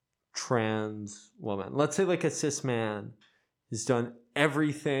trans woman. Let's say like a cis man has done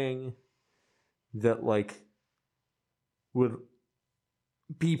everything that like would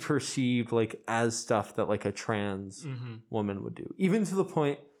be perceived like as stuff that like a trans woman would do, even to the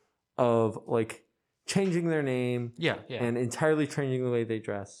point of like changing their name and entirely changing the way they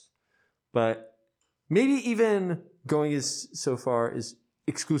dress, but maybe even going so far as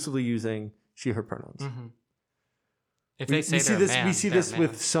exclusively using she her pronouns. If they say we see this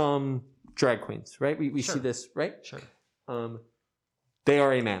with some drag queens, right? We see this, right? Sure. They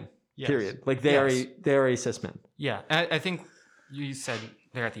are a man. Yes. Period. Like they are a cis men. Yeah, I think you said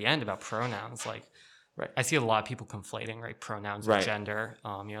there at the end about pronouns. Like, I see a lot of people conflating pronouns with gender.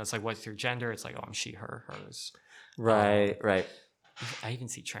 It's like, what's your gender? It's like, oh, I'm she, her, hers. Right. I even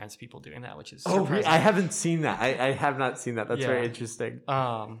see trans people doing that, which is surprising. I haven't seen that. I have not seen that. That's very interesting.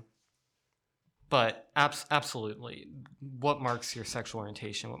 But absolutely, what marks your sexual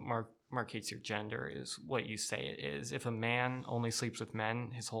orientation, what markates your gender is what you say it is. If a man only sleeps with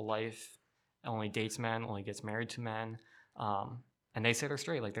men his whole life, only dates men, only gets married to men, and they say they're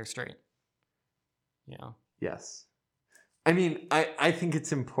straight, like they're straight. You know? Yes. I mean, I think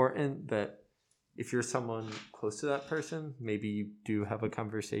it's important that if you're someone close to that person, maybe you do have a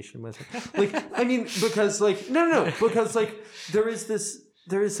conversation with them. Like, I mean, because like, no, because like there is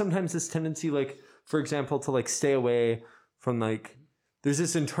sometimes this tendency, like, for example, to like stay away from like, there's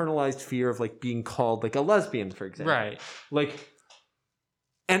this internalized fear of like being called like a lesbian, for example. Right. Like,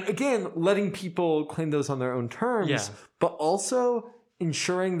 and again, letting people claim those on their own terms, but also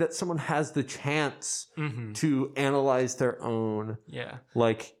ensuring that someone has the chance to analyze their own,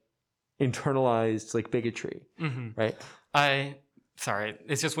 like, internalized like bigotry, right? Sorry,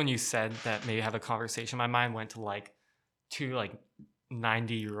 it's just when you said that maybe have a conversation, my mind went to like two like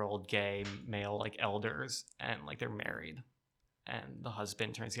 90-year-old gay male like elders, and like they're married, and the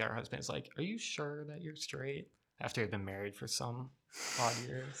husband turns to the other husband, is like, are you sure that you're straight after they've been married for some odd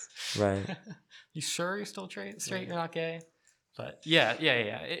years? Right. You sure you're still straight? You're not gay? But yeah.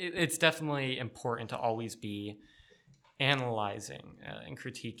 It's definitely important to always be analyzing and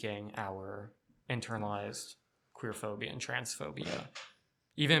critiquing our internalized queerphobia and transphobia,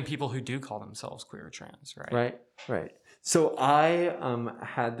 even people who do call themselves queer or trans, right? Right. So I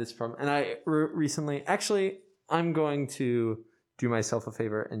had this problem, and I recently, actually, I'm going to do myself a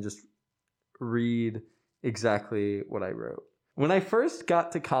favor and just read exactly what I wrote. When I first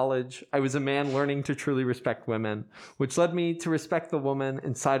got to college, I was a man learning to truly respect women, which led me to respect the woman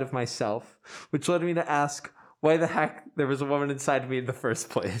inside of myself, which led me to ask why the heck there was a woman inside of me in the first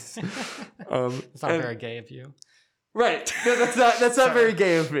place. It's not very gay of you. Right. No, that's not very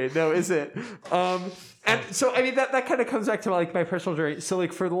gay of me. No, is it? And so, I mean, that kind of comes back to like my personal journey. So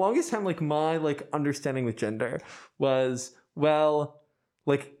like for the longest time, like my like understanding with gender was, well,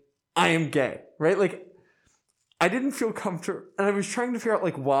 like I am gay, right? Like I didn't feel comfortable, and I was trying to figure out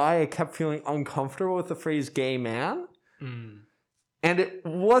like why I kept feeling uncomfortable with the phrase gay man. And it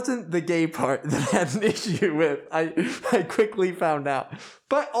wasn't the gay part that I had an issue with. I quickly found out.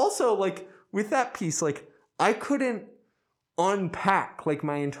 But also, like, with that piece, like, I couldn't unpack, like,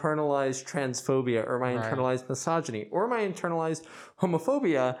 my internalized transphobia or my internalized misogyny or my internalized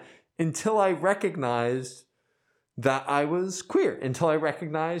homophobia until I recognized that I was queer, until I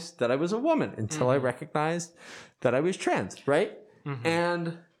recognized that I was a woman, until I recognized that I was trans, right?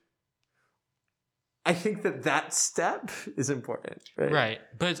 And I think that step is important, right? Right.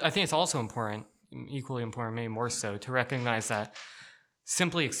 But I think it's also important, equally important, maybe more so, to recognize that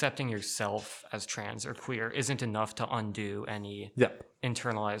simply accepting yourself as trans or queer isn't enough to undo any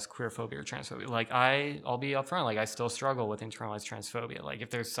internalized queerphobia or transphobia. Like I'll be upfront, like I still struggle with internalized transphobia. Like if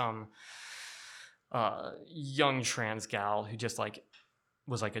there's some young trans gal who just like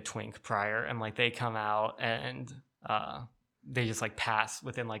was like a twink prior and like they come out and they just like pass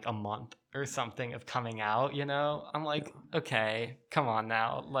within like a month or something of coming out, you know, I'm like, okay, come on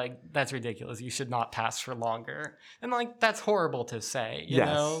now, like that's ridiculous. You should not pass for longer. And like that's horrible to say, you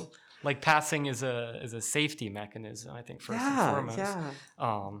know, like passing is a safety mechanism, I think, first and foremost.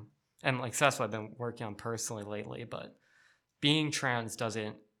 And like so that's what I've been working on personally lately. But being trans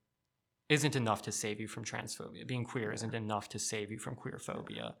isn't enough to save you from transphobia. Being queer isn't enough to save you from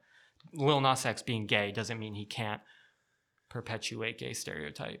queerphobia. Lil Nas X being gay doesn't mean he can't perpetuate gay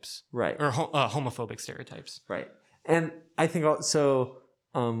stereotypes, right? Or homophobic stereotypes, right? And I think also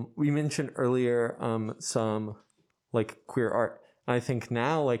we mentioned earlier some like queer art. And I think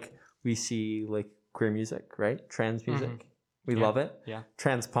now like we see like queer music, right? Trans music, we love it. Yeah,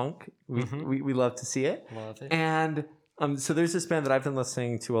 trans punk, we love to see it. Love it. And so there's this band that I've been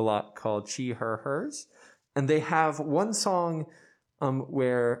listening to a lot called She, Her, Hers, and they have one song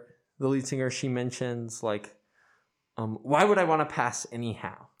where the lead singer, she mentions like, why would I want to pass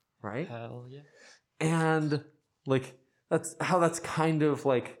anyhow? Right? Hell yeah. And like, that's kind of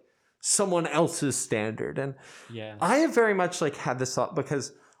like someone else's standard. And I have very much like had this thought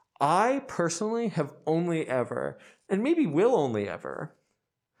because I personally have only ever, and maybe will only ever,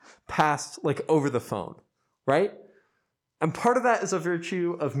 passed like over the phone, right? And part of that is a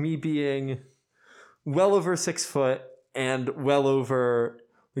virtue of me being well over 6 foot and well over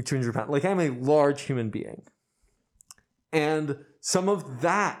like 200 pounds. Like I'm a large human being. And some of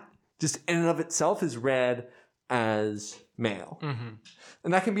that just in and of itself is read as male.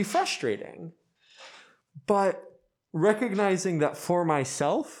 And that can be frustrating. But recognizing that for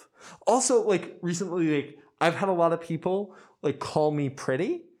myself, also like recently, like I've had a lot of people like call me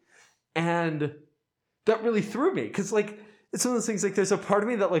pretty. And that really threw me. Because like it's one of those things like there's a part of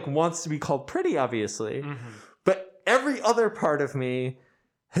me that like wants to be called pretty, obviously. But every other part of me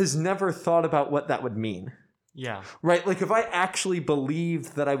has never thought about what that would mean. Yeah. Right? Like if I actually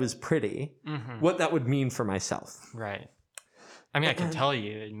believed that I was pretty, what that would mean for myself. Right. I mean, I can tell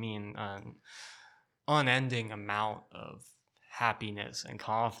you it'd mean an unending amount of happiness and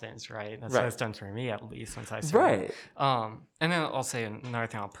confidence, right? That's what it's done for me, at least, since I started. Right. And then I'll say another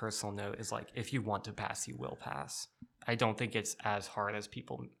thing on a personal note is like, if you want to pass, you will pass. I don't think it's as hard as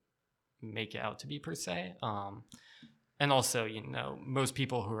people make it out to be per se. And also, you know, most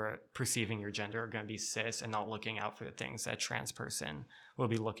people who are perceiving your gender are going to be cis and not looking out for the things that a trans person will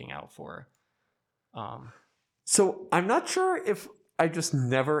be looking out for. So I'm not sure if I just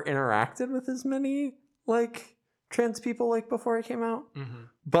never interacted with as many like trans people like before I came out,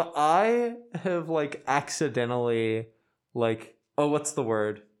 but I have like accidentally like, oh, what's the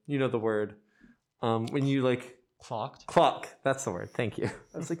word? You know the word. When you like Clock. That's the word. Thank you.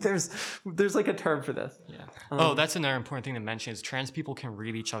 I was like, there's like a term for this. Yeah. That's another important thing to mention is trans people can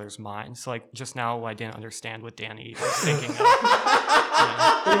read each other's minds. So like just now I didn't understand what Danny was thinking of.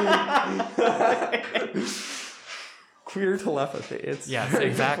 Queer telepathy. It's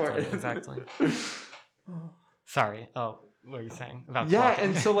exactly. Sorry. Oh, what are you saying about clocking?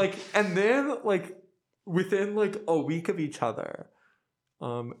 And so like, and then like within like a week of each other,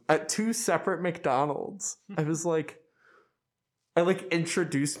 at 2 separate McDonald's, I was like, I like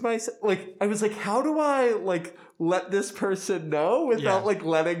introduced myself. Like, I was like, how do I like let this person know without like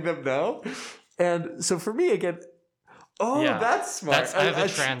letting them know? And so for me again, that's smart. I have a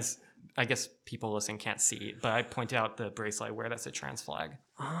trans. I guess people listening can't see, but I pointed out the bracelet I wear. That's a trans flag.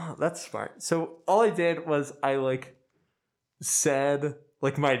 Oh, that's smart. So all I did was I like said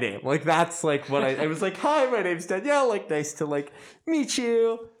like my name. Like that's like what I was like, hi, my name's Danielle. Like nice to like meet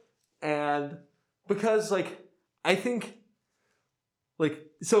you. And because like I think like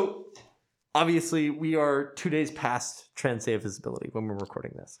so obviously we are 2 days past Trans Day of Visibility when we're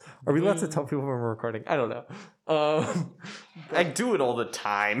recording this. Are we allowed to tell people when we're recording? I don't know. I do it all the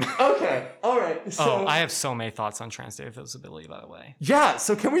time. Okay. All right. So, I have so many thoughts on Trans Day of Visibility, by the way. Yeah.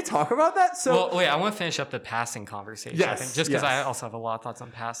 So can we talk about that? So well, wait, I want to finish up the passing conversation. Yes, I think, just because I also have a lot of thoughts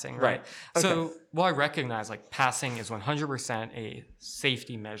on passing. Right. Okay. So I recognize like passing is 100% a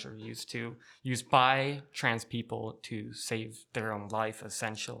safety measure used by trans people to save their own life,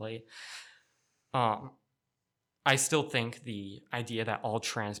 essentially. I still think the idea that all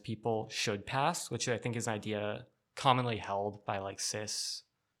trans people should pass, which I think is an idea commonly held by like cis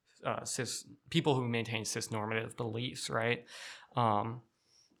people who maintain cis normative beliefs, right?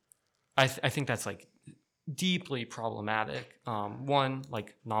 I think that's like deeply problematic. One,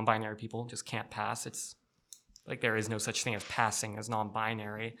 like non-binary people just can't pass. It's like there is no such thing as passing as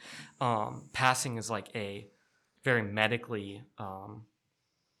non-binary. Passing is like a very medically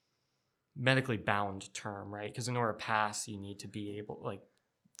bound term, right? Because in order to pass, you need to be able, like,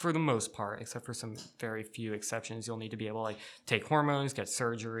 for the most part, except for some very few exceptions, you'll need to be able to like take hormones, get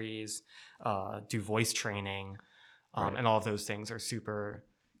surgeries, do voice training, Right. and all of those things are super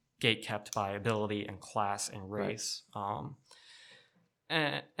gate-kept by ability and class and race.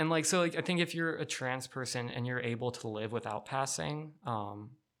 And like, so like, I think if you're a trans person and you're able to live without passing,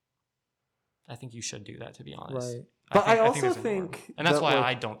 I think you should do that, to be honest. Right. But I also there's a norm. think and that's that, why like-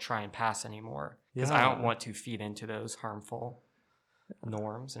 I don't try and pass anymore, because I Yeah. don't want to feed into those harmful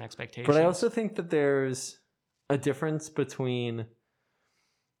norms and expectations. But I also think that there's a difference between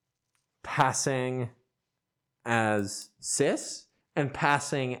passing as cis and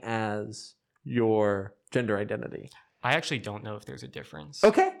passing as your gender identity. I actually don't know if there's a difference.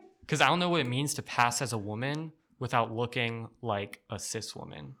 Okay. Because I don't know what it means to pass as a woman without looking like a cis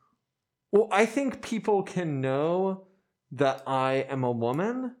woman. Well, I think people can know that I am a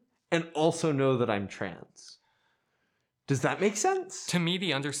woman and also know that I'm trans. Does that make sense? To me,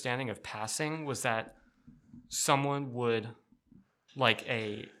 the understanding of passing was that someone would, like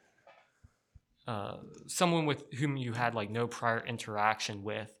someone with whom you had like no prior interaction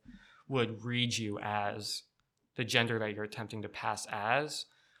with, would read you as the gender that you're attempting to pass as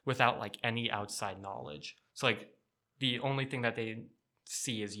without like any outside knowledge. So like the only thing that they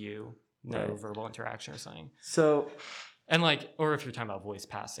see is you, no Right. verbal interaction or something. So, And like, or if you're talking about voice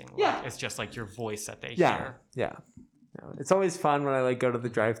passing, like, Yeah. it's just like your voice that they yeah. hear. Yeah. No, it's always fun when I like go to the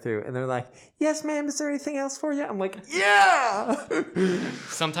drive-thru and they're like, "Yes, ma'am, is there anything else for you?" I'm like, "Yeah."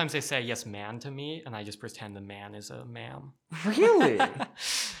 Sometimes they say yes, man to me, and I just pretend the man is a ma'am. Really?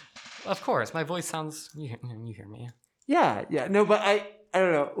 Of course, my voice sounds. You hear me. Yeah, yeah. No, but I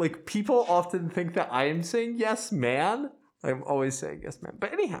don't know. Like, people often think that I am saying yes, man. I'm always saying yes, man.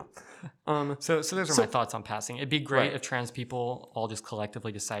 But anyhow, So those are So- my thoughts on passing. It'd be great Right. if trans people all just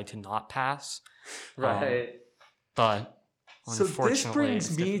collectively decide to not pass. right. But So this unfortunately, brings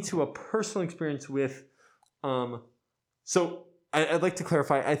it's me difficult. to a personal experience with. So I'd like to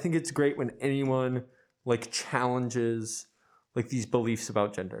clarify. I think it's great when anyone like challenges like these beliefs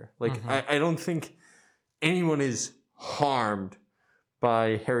about gender. Like Mhm. I don't think anyone is harmed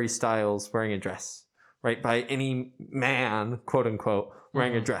by Harry Styles wearing a dress, right? By any man, quote unquote,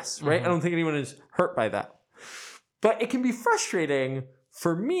 wearing a Mhm. dress, right? Mhm. I don't think anyone is hurt by that. But it can be frustrating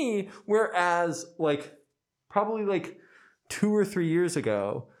for me, whereas like probably like 2 or 3 years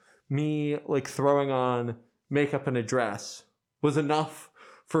ago, me like throwing on makeup and a dress was enough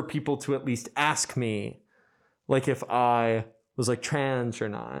for people to at least ask me like if I was like trans or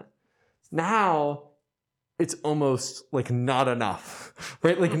not. Now it's almost like not enough,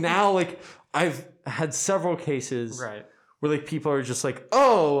 right? Like now, like I've had several cases right. where like people are just like,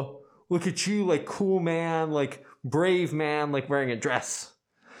 "Oh, look at you, like cool man, like brave man, like wearing a dress."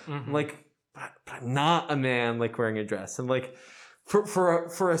 Mhm. I'm like, but I'm not a man like wearing a dress. And like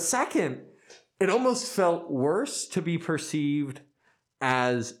for a second, it almost felt worse to be perceived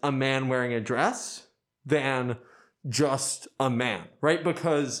as a man wearing a dress than just a man, right?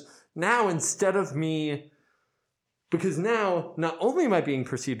 Because now instead of me, because now not only am I being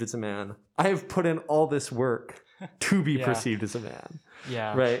perceived as a man, I have put in all this work to be Yeah. perceived as a man,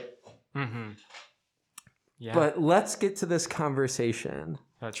 Yeah. right? Mm-hmm. Yeah. But let's get to this conversation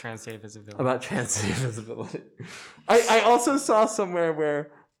about trans day visibility. about trans visibility. I also saw somewhere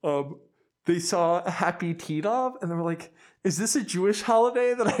where they saw Happy Tdov and they were like, "Is this a Jewish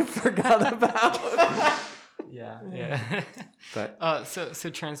holiday that I forgot about?" Yeah. But So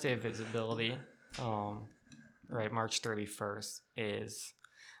Trans Day of Visibility, right, March 31st is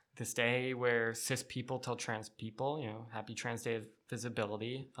this day where cis people tell trans people, happy Trans Day of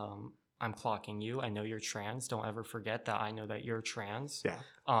Visibility. I'm clocking you. I know you're trans. Don't ever forget that I know that you're trans. yeah,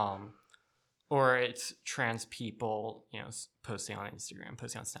 Or it's trans people, posting on Instagram,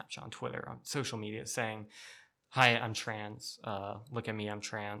 posting on Snapchat, on Twitter, on social media saying, "Hi, I'm trans. Look at me, I'm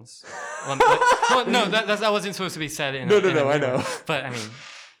trans." Well, no, that wasn't supposed to be said. In No, a I mirror. know. But I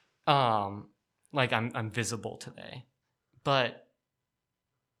mean, like I'm visible today. But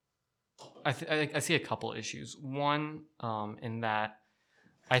I see a couple issues. One, in that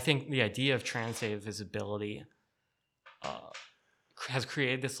I think the idea of Trans Day of Visibility has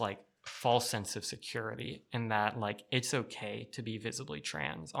created this like false sense of security in that like it's okay to be visibly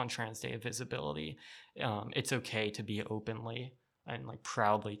trans on Trans Day of Visibility. It's okay to be openly and like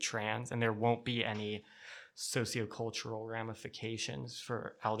proudly trans, and there won't be any sociocultural ramifications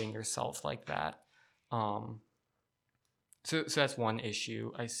for outing yourself like that. So that's one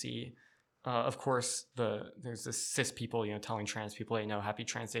issue I see. Of course, there's the cis people, telling trans people, happy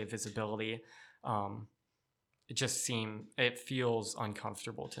Trans Day of Visibility. It feels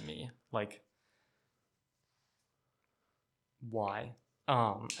uncomfortable to me. Like, why?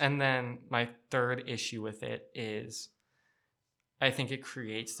 And then my third issue with it is, I think it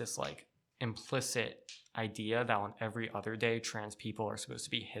creates this like implicit idea that on every other day, trans people are supposed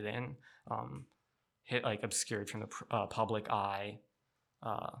to be hidden, obscured from the public eye,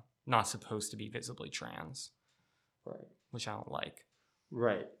 not supposed to be visibly trans, Right. which I don't like.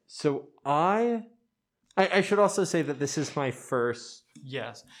 Right. So I should also say that this is my first.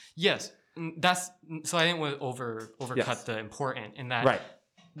 Yes. That's so I didn't want to overcut Yes. the important in that. Right.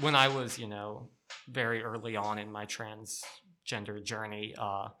 When I was, very early on in my transgender journey,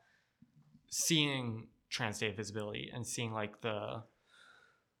 seeing Trans Day of Visibility and seeing like the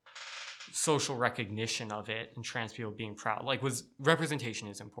social recognition of it and trans people being proud, like representation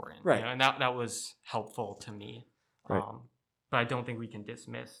is important, Right. And that was helpful to me. Right. But I don't think we can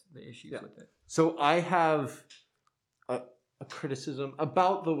dismiss the issues Yeah. with it. So I have a criticism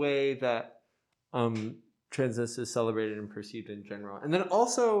about the way that transness is celebrated and perceived in general, and then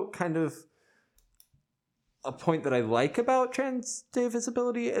also kind of a point that I like about Trans Day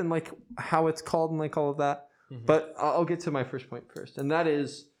Visibility and like how it's called and like all of that. Mhm. But I'll get to my first point first, and that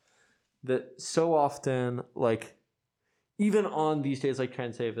is that so often, like even on these days like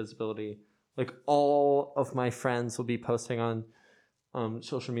Trans Day Visibility, like all of my friends will be posting on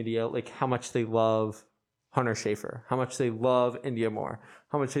social media like how much they love Hunter Schafer, how much they love India Moore,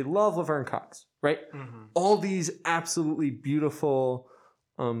 how much they love Laverne Cox, right? Mm-hmm. All these absolutely beautiful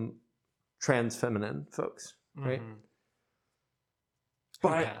trans feminine folks, right? Mm-hmm.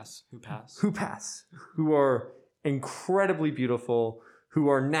 But who pass, who are incredibly beautiful, who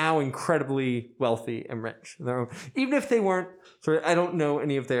are now incredibly wealthy and rich in their own, even if they weren't. Sorry, I don't know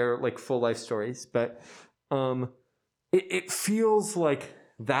any of their like full life stories, but it feels like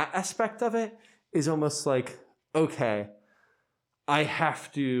that aspect of it is almost like, okay, I have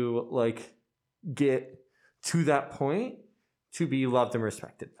to like get to that point to be loved and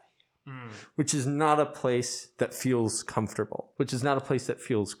respected by you, which is not a place that feels comfortable, which is not a place that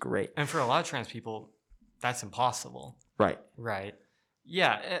feels great. And for a lot of trans people, that's impossible. Right.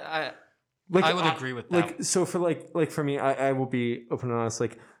 Yeah, Like, I would agree with that. Like, so for like for me, I will be open and honest.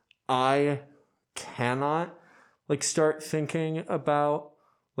 Like, I cannot like start thinking about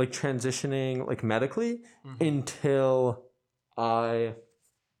like transitioning like medically until I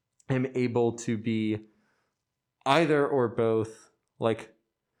am able to be either or both like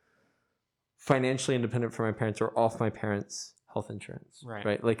financially independent from my parents or off my parents' health insurance.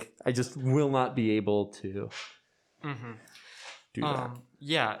 Right. Like, I just will not be able to do that.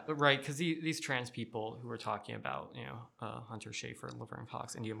 Yeah, right. Because these trans people who we're talking about, Hunter Schafer, Laverne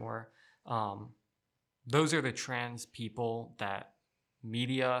Cox, India Moore, those are the trans people that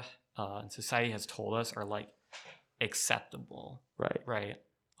media and society has told us are like acceptable. Right.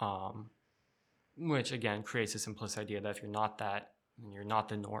 Which again creates this implicit idea that if you're not that, and you're not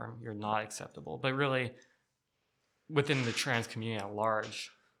the norm, you're not acceptable. But really, within the trans community at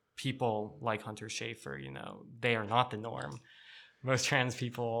large, people like Hunter Schafer, they are not the norm. Most trans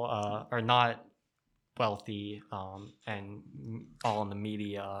people are not wealthy and all in the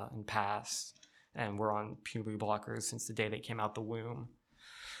media and past, and we're on puberty blockers since the day they came out the womb.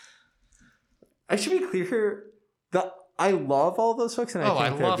 I should be clear here that I love all those folks, and I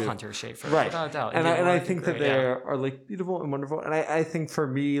love Hunter Schafer, right? Without a doubt. And I think that they are like beautiful and wonderful, and I think for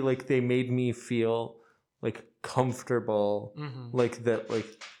me, like they made me feel like comfortable, like that, like.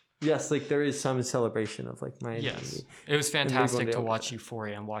 Yes, like there is some celebration of like my identity. Yes, it was fantastic to watch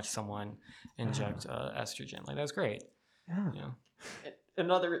Euphoria and watch someone inject estrogen. Like that's great. Yeah.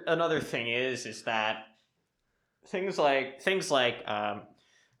 Another thing is that things like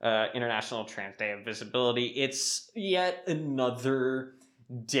International Trans Day of Visibility. It's yet another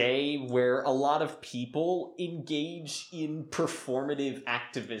day where a lot of people engage in performative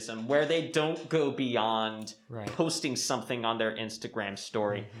activism where they don't go beyond posting something on their Instagram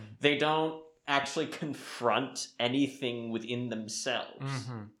story. They don't actually confront anything within themselves.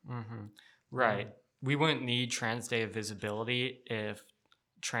 Right. We wouldn't need Trans Day of Visibility if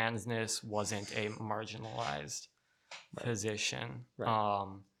transness wasn't a marginalized position.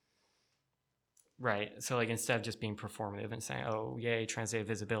 Right. So like instead of just being performative and saying, oh, yay, Trans Day of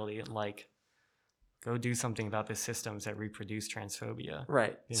Visibility, like go do something about the systems that reproduce transphobia.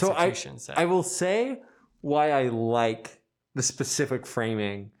 Right. So I will say why I like the specific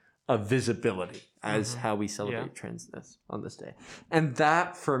framing of visibility as how we celebrate transness on this day. And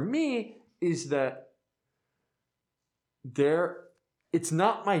that for me is that it's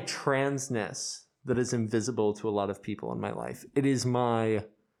not my transness that is invisible to a lot of people in my life. It is my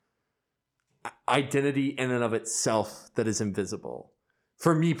identity in and of itself that is invisible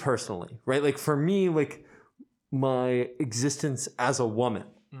for me personally, right? Like for me, like my existence as a woman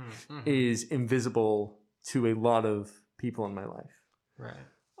is invisible to a lot of people in my life.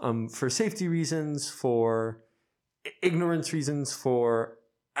 Right. For safety reasons, for ignorance reasons, for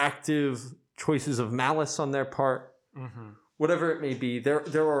active choices of malice on their part, whatever it may be.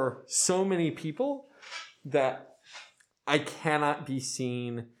 There are so many people that I cannot be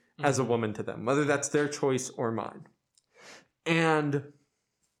seen as a woman to them, whether that's their choice or mine. And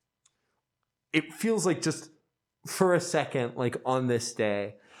it feels like just for a second, like on this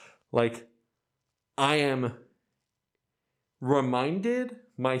day, like I am reminded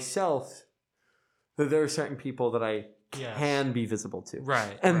myself that there are certain people that I can be visible to.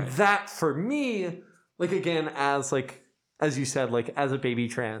 Right. And right. that for me, like again, as you said, like as a baby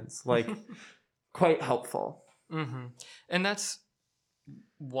trans, like quite helpful. And that's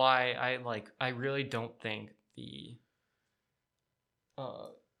why I really don't think the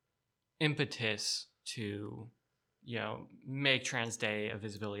impetus to make Trans Day a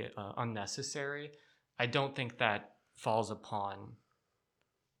visibility unnecessary. I don't think that falls upon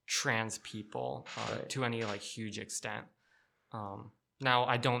trans people to any like huge extent. Now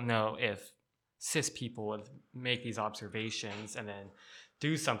I don't know if cis people would make these observations and then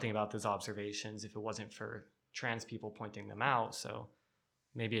do something about those observations if it wasn't for trans people pointing them out. So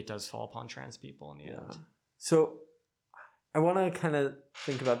maybe it does fall upon trans people in the end. So I want to kind of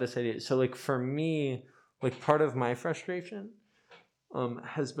think about this idea. So like for me, like part of my frustration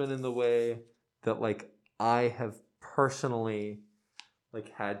has been in the way that like I have personally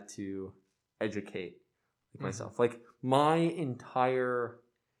like had to educate myself. Like my entire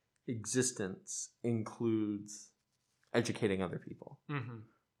existence includes educating other people.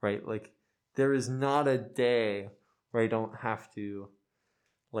 Right? Like there is not a day where I don't have to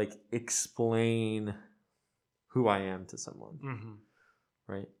like explain who I am to someone.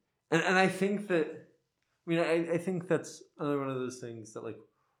 Right? And I think that I think that's another one of those things that like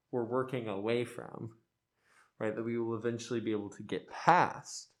we're working away from, right? That we will eventually be able to get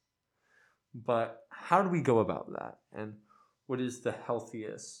past. But how do we go about that? And what is the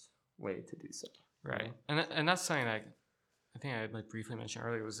healthiest way to do so? Right. And that's something that I think I like briefly mentioned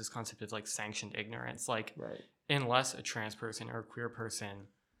earlier was this concept of like sanctioned ignorance. Like unless a trans person or a queer person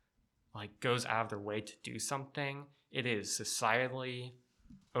like goes out of their way to do something, it is societally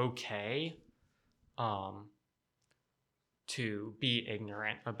okay to be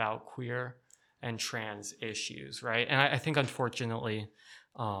ignorant about queer and trans issues, right? And I think unfortunately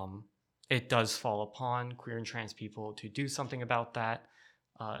it does fall upon queer and trans people to do something about that.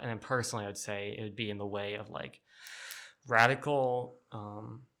 And then personally, I'd say it would be in the way of like radical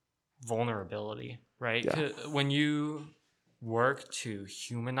vulnerability, right? Yeah. When you work to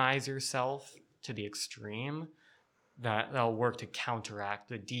humanize yourself to the extreme, that'll work to counteract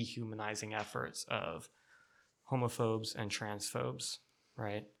the dehumanizing efforts of homophobes and transphobes,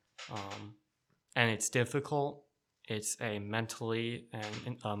 right? And it's difficult. It's a mentally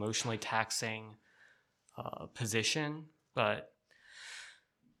and emotionally taxing position, but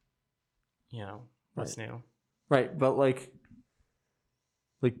what's new? Right, but like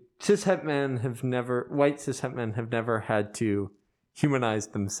white cis het men have never had to humanize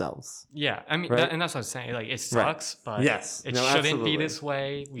themselves. Yeah, I mean, right? And that's what I was saying. Like, it sucks, but yes, it shouldn't absolutely. be this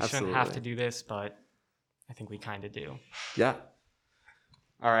way. We shouldn't have Absolutely. to do this, but I think we kind of do. Yeah.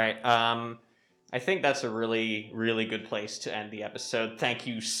 All right. I think that's a really, really good place to end the episode. Thank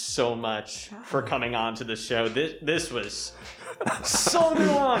you so much for coming on to the show. This was so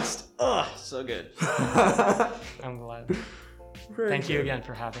nuanced. Ugh, so good. I'm glad. Very Thank you good. again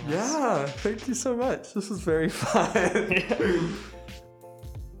for having us. Yeah, thank you so much. This was very fun.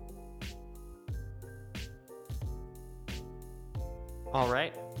 All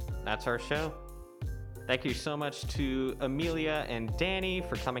right, that's our show. Thank you so much to Amelia and Danny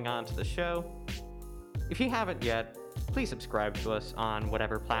for coming on to the show. If you haven't yet, please subscribe to us on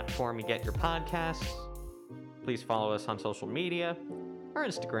whatever platform you get your podcasts. Please follow us on social media. Our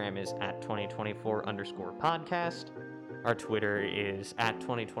Instagram is @2024_podcast. Our Twitter is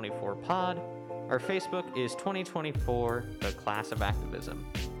 @2024pod. Our Facebook is 2024, The Class of Activism.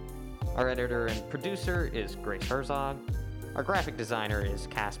 Our editor and producer is Grace Herzog. Our graphic designer is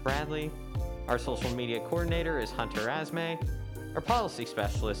Cass Bradley. Our social media coordinator is Hunter Asme. Our policy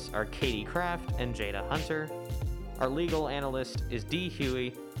specialists are Katie Kraft and Jada Hunter. Our legal analyst is Dee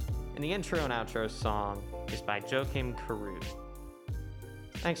Huey. And the intro and outro song is by Joachim Carew.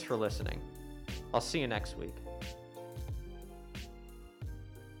 Thanks for listening. I'll see you next week.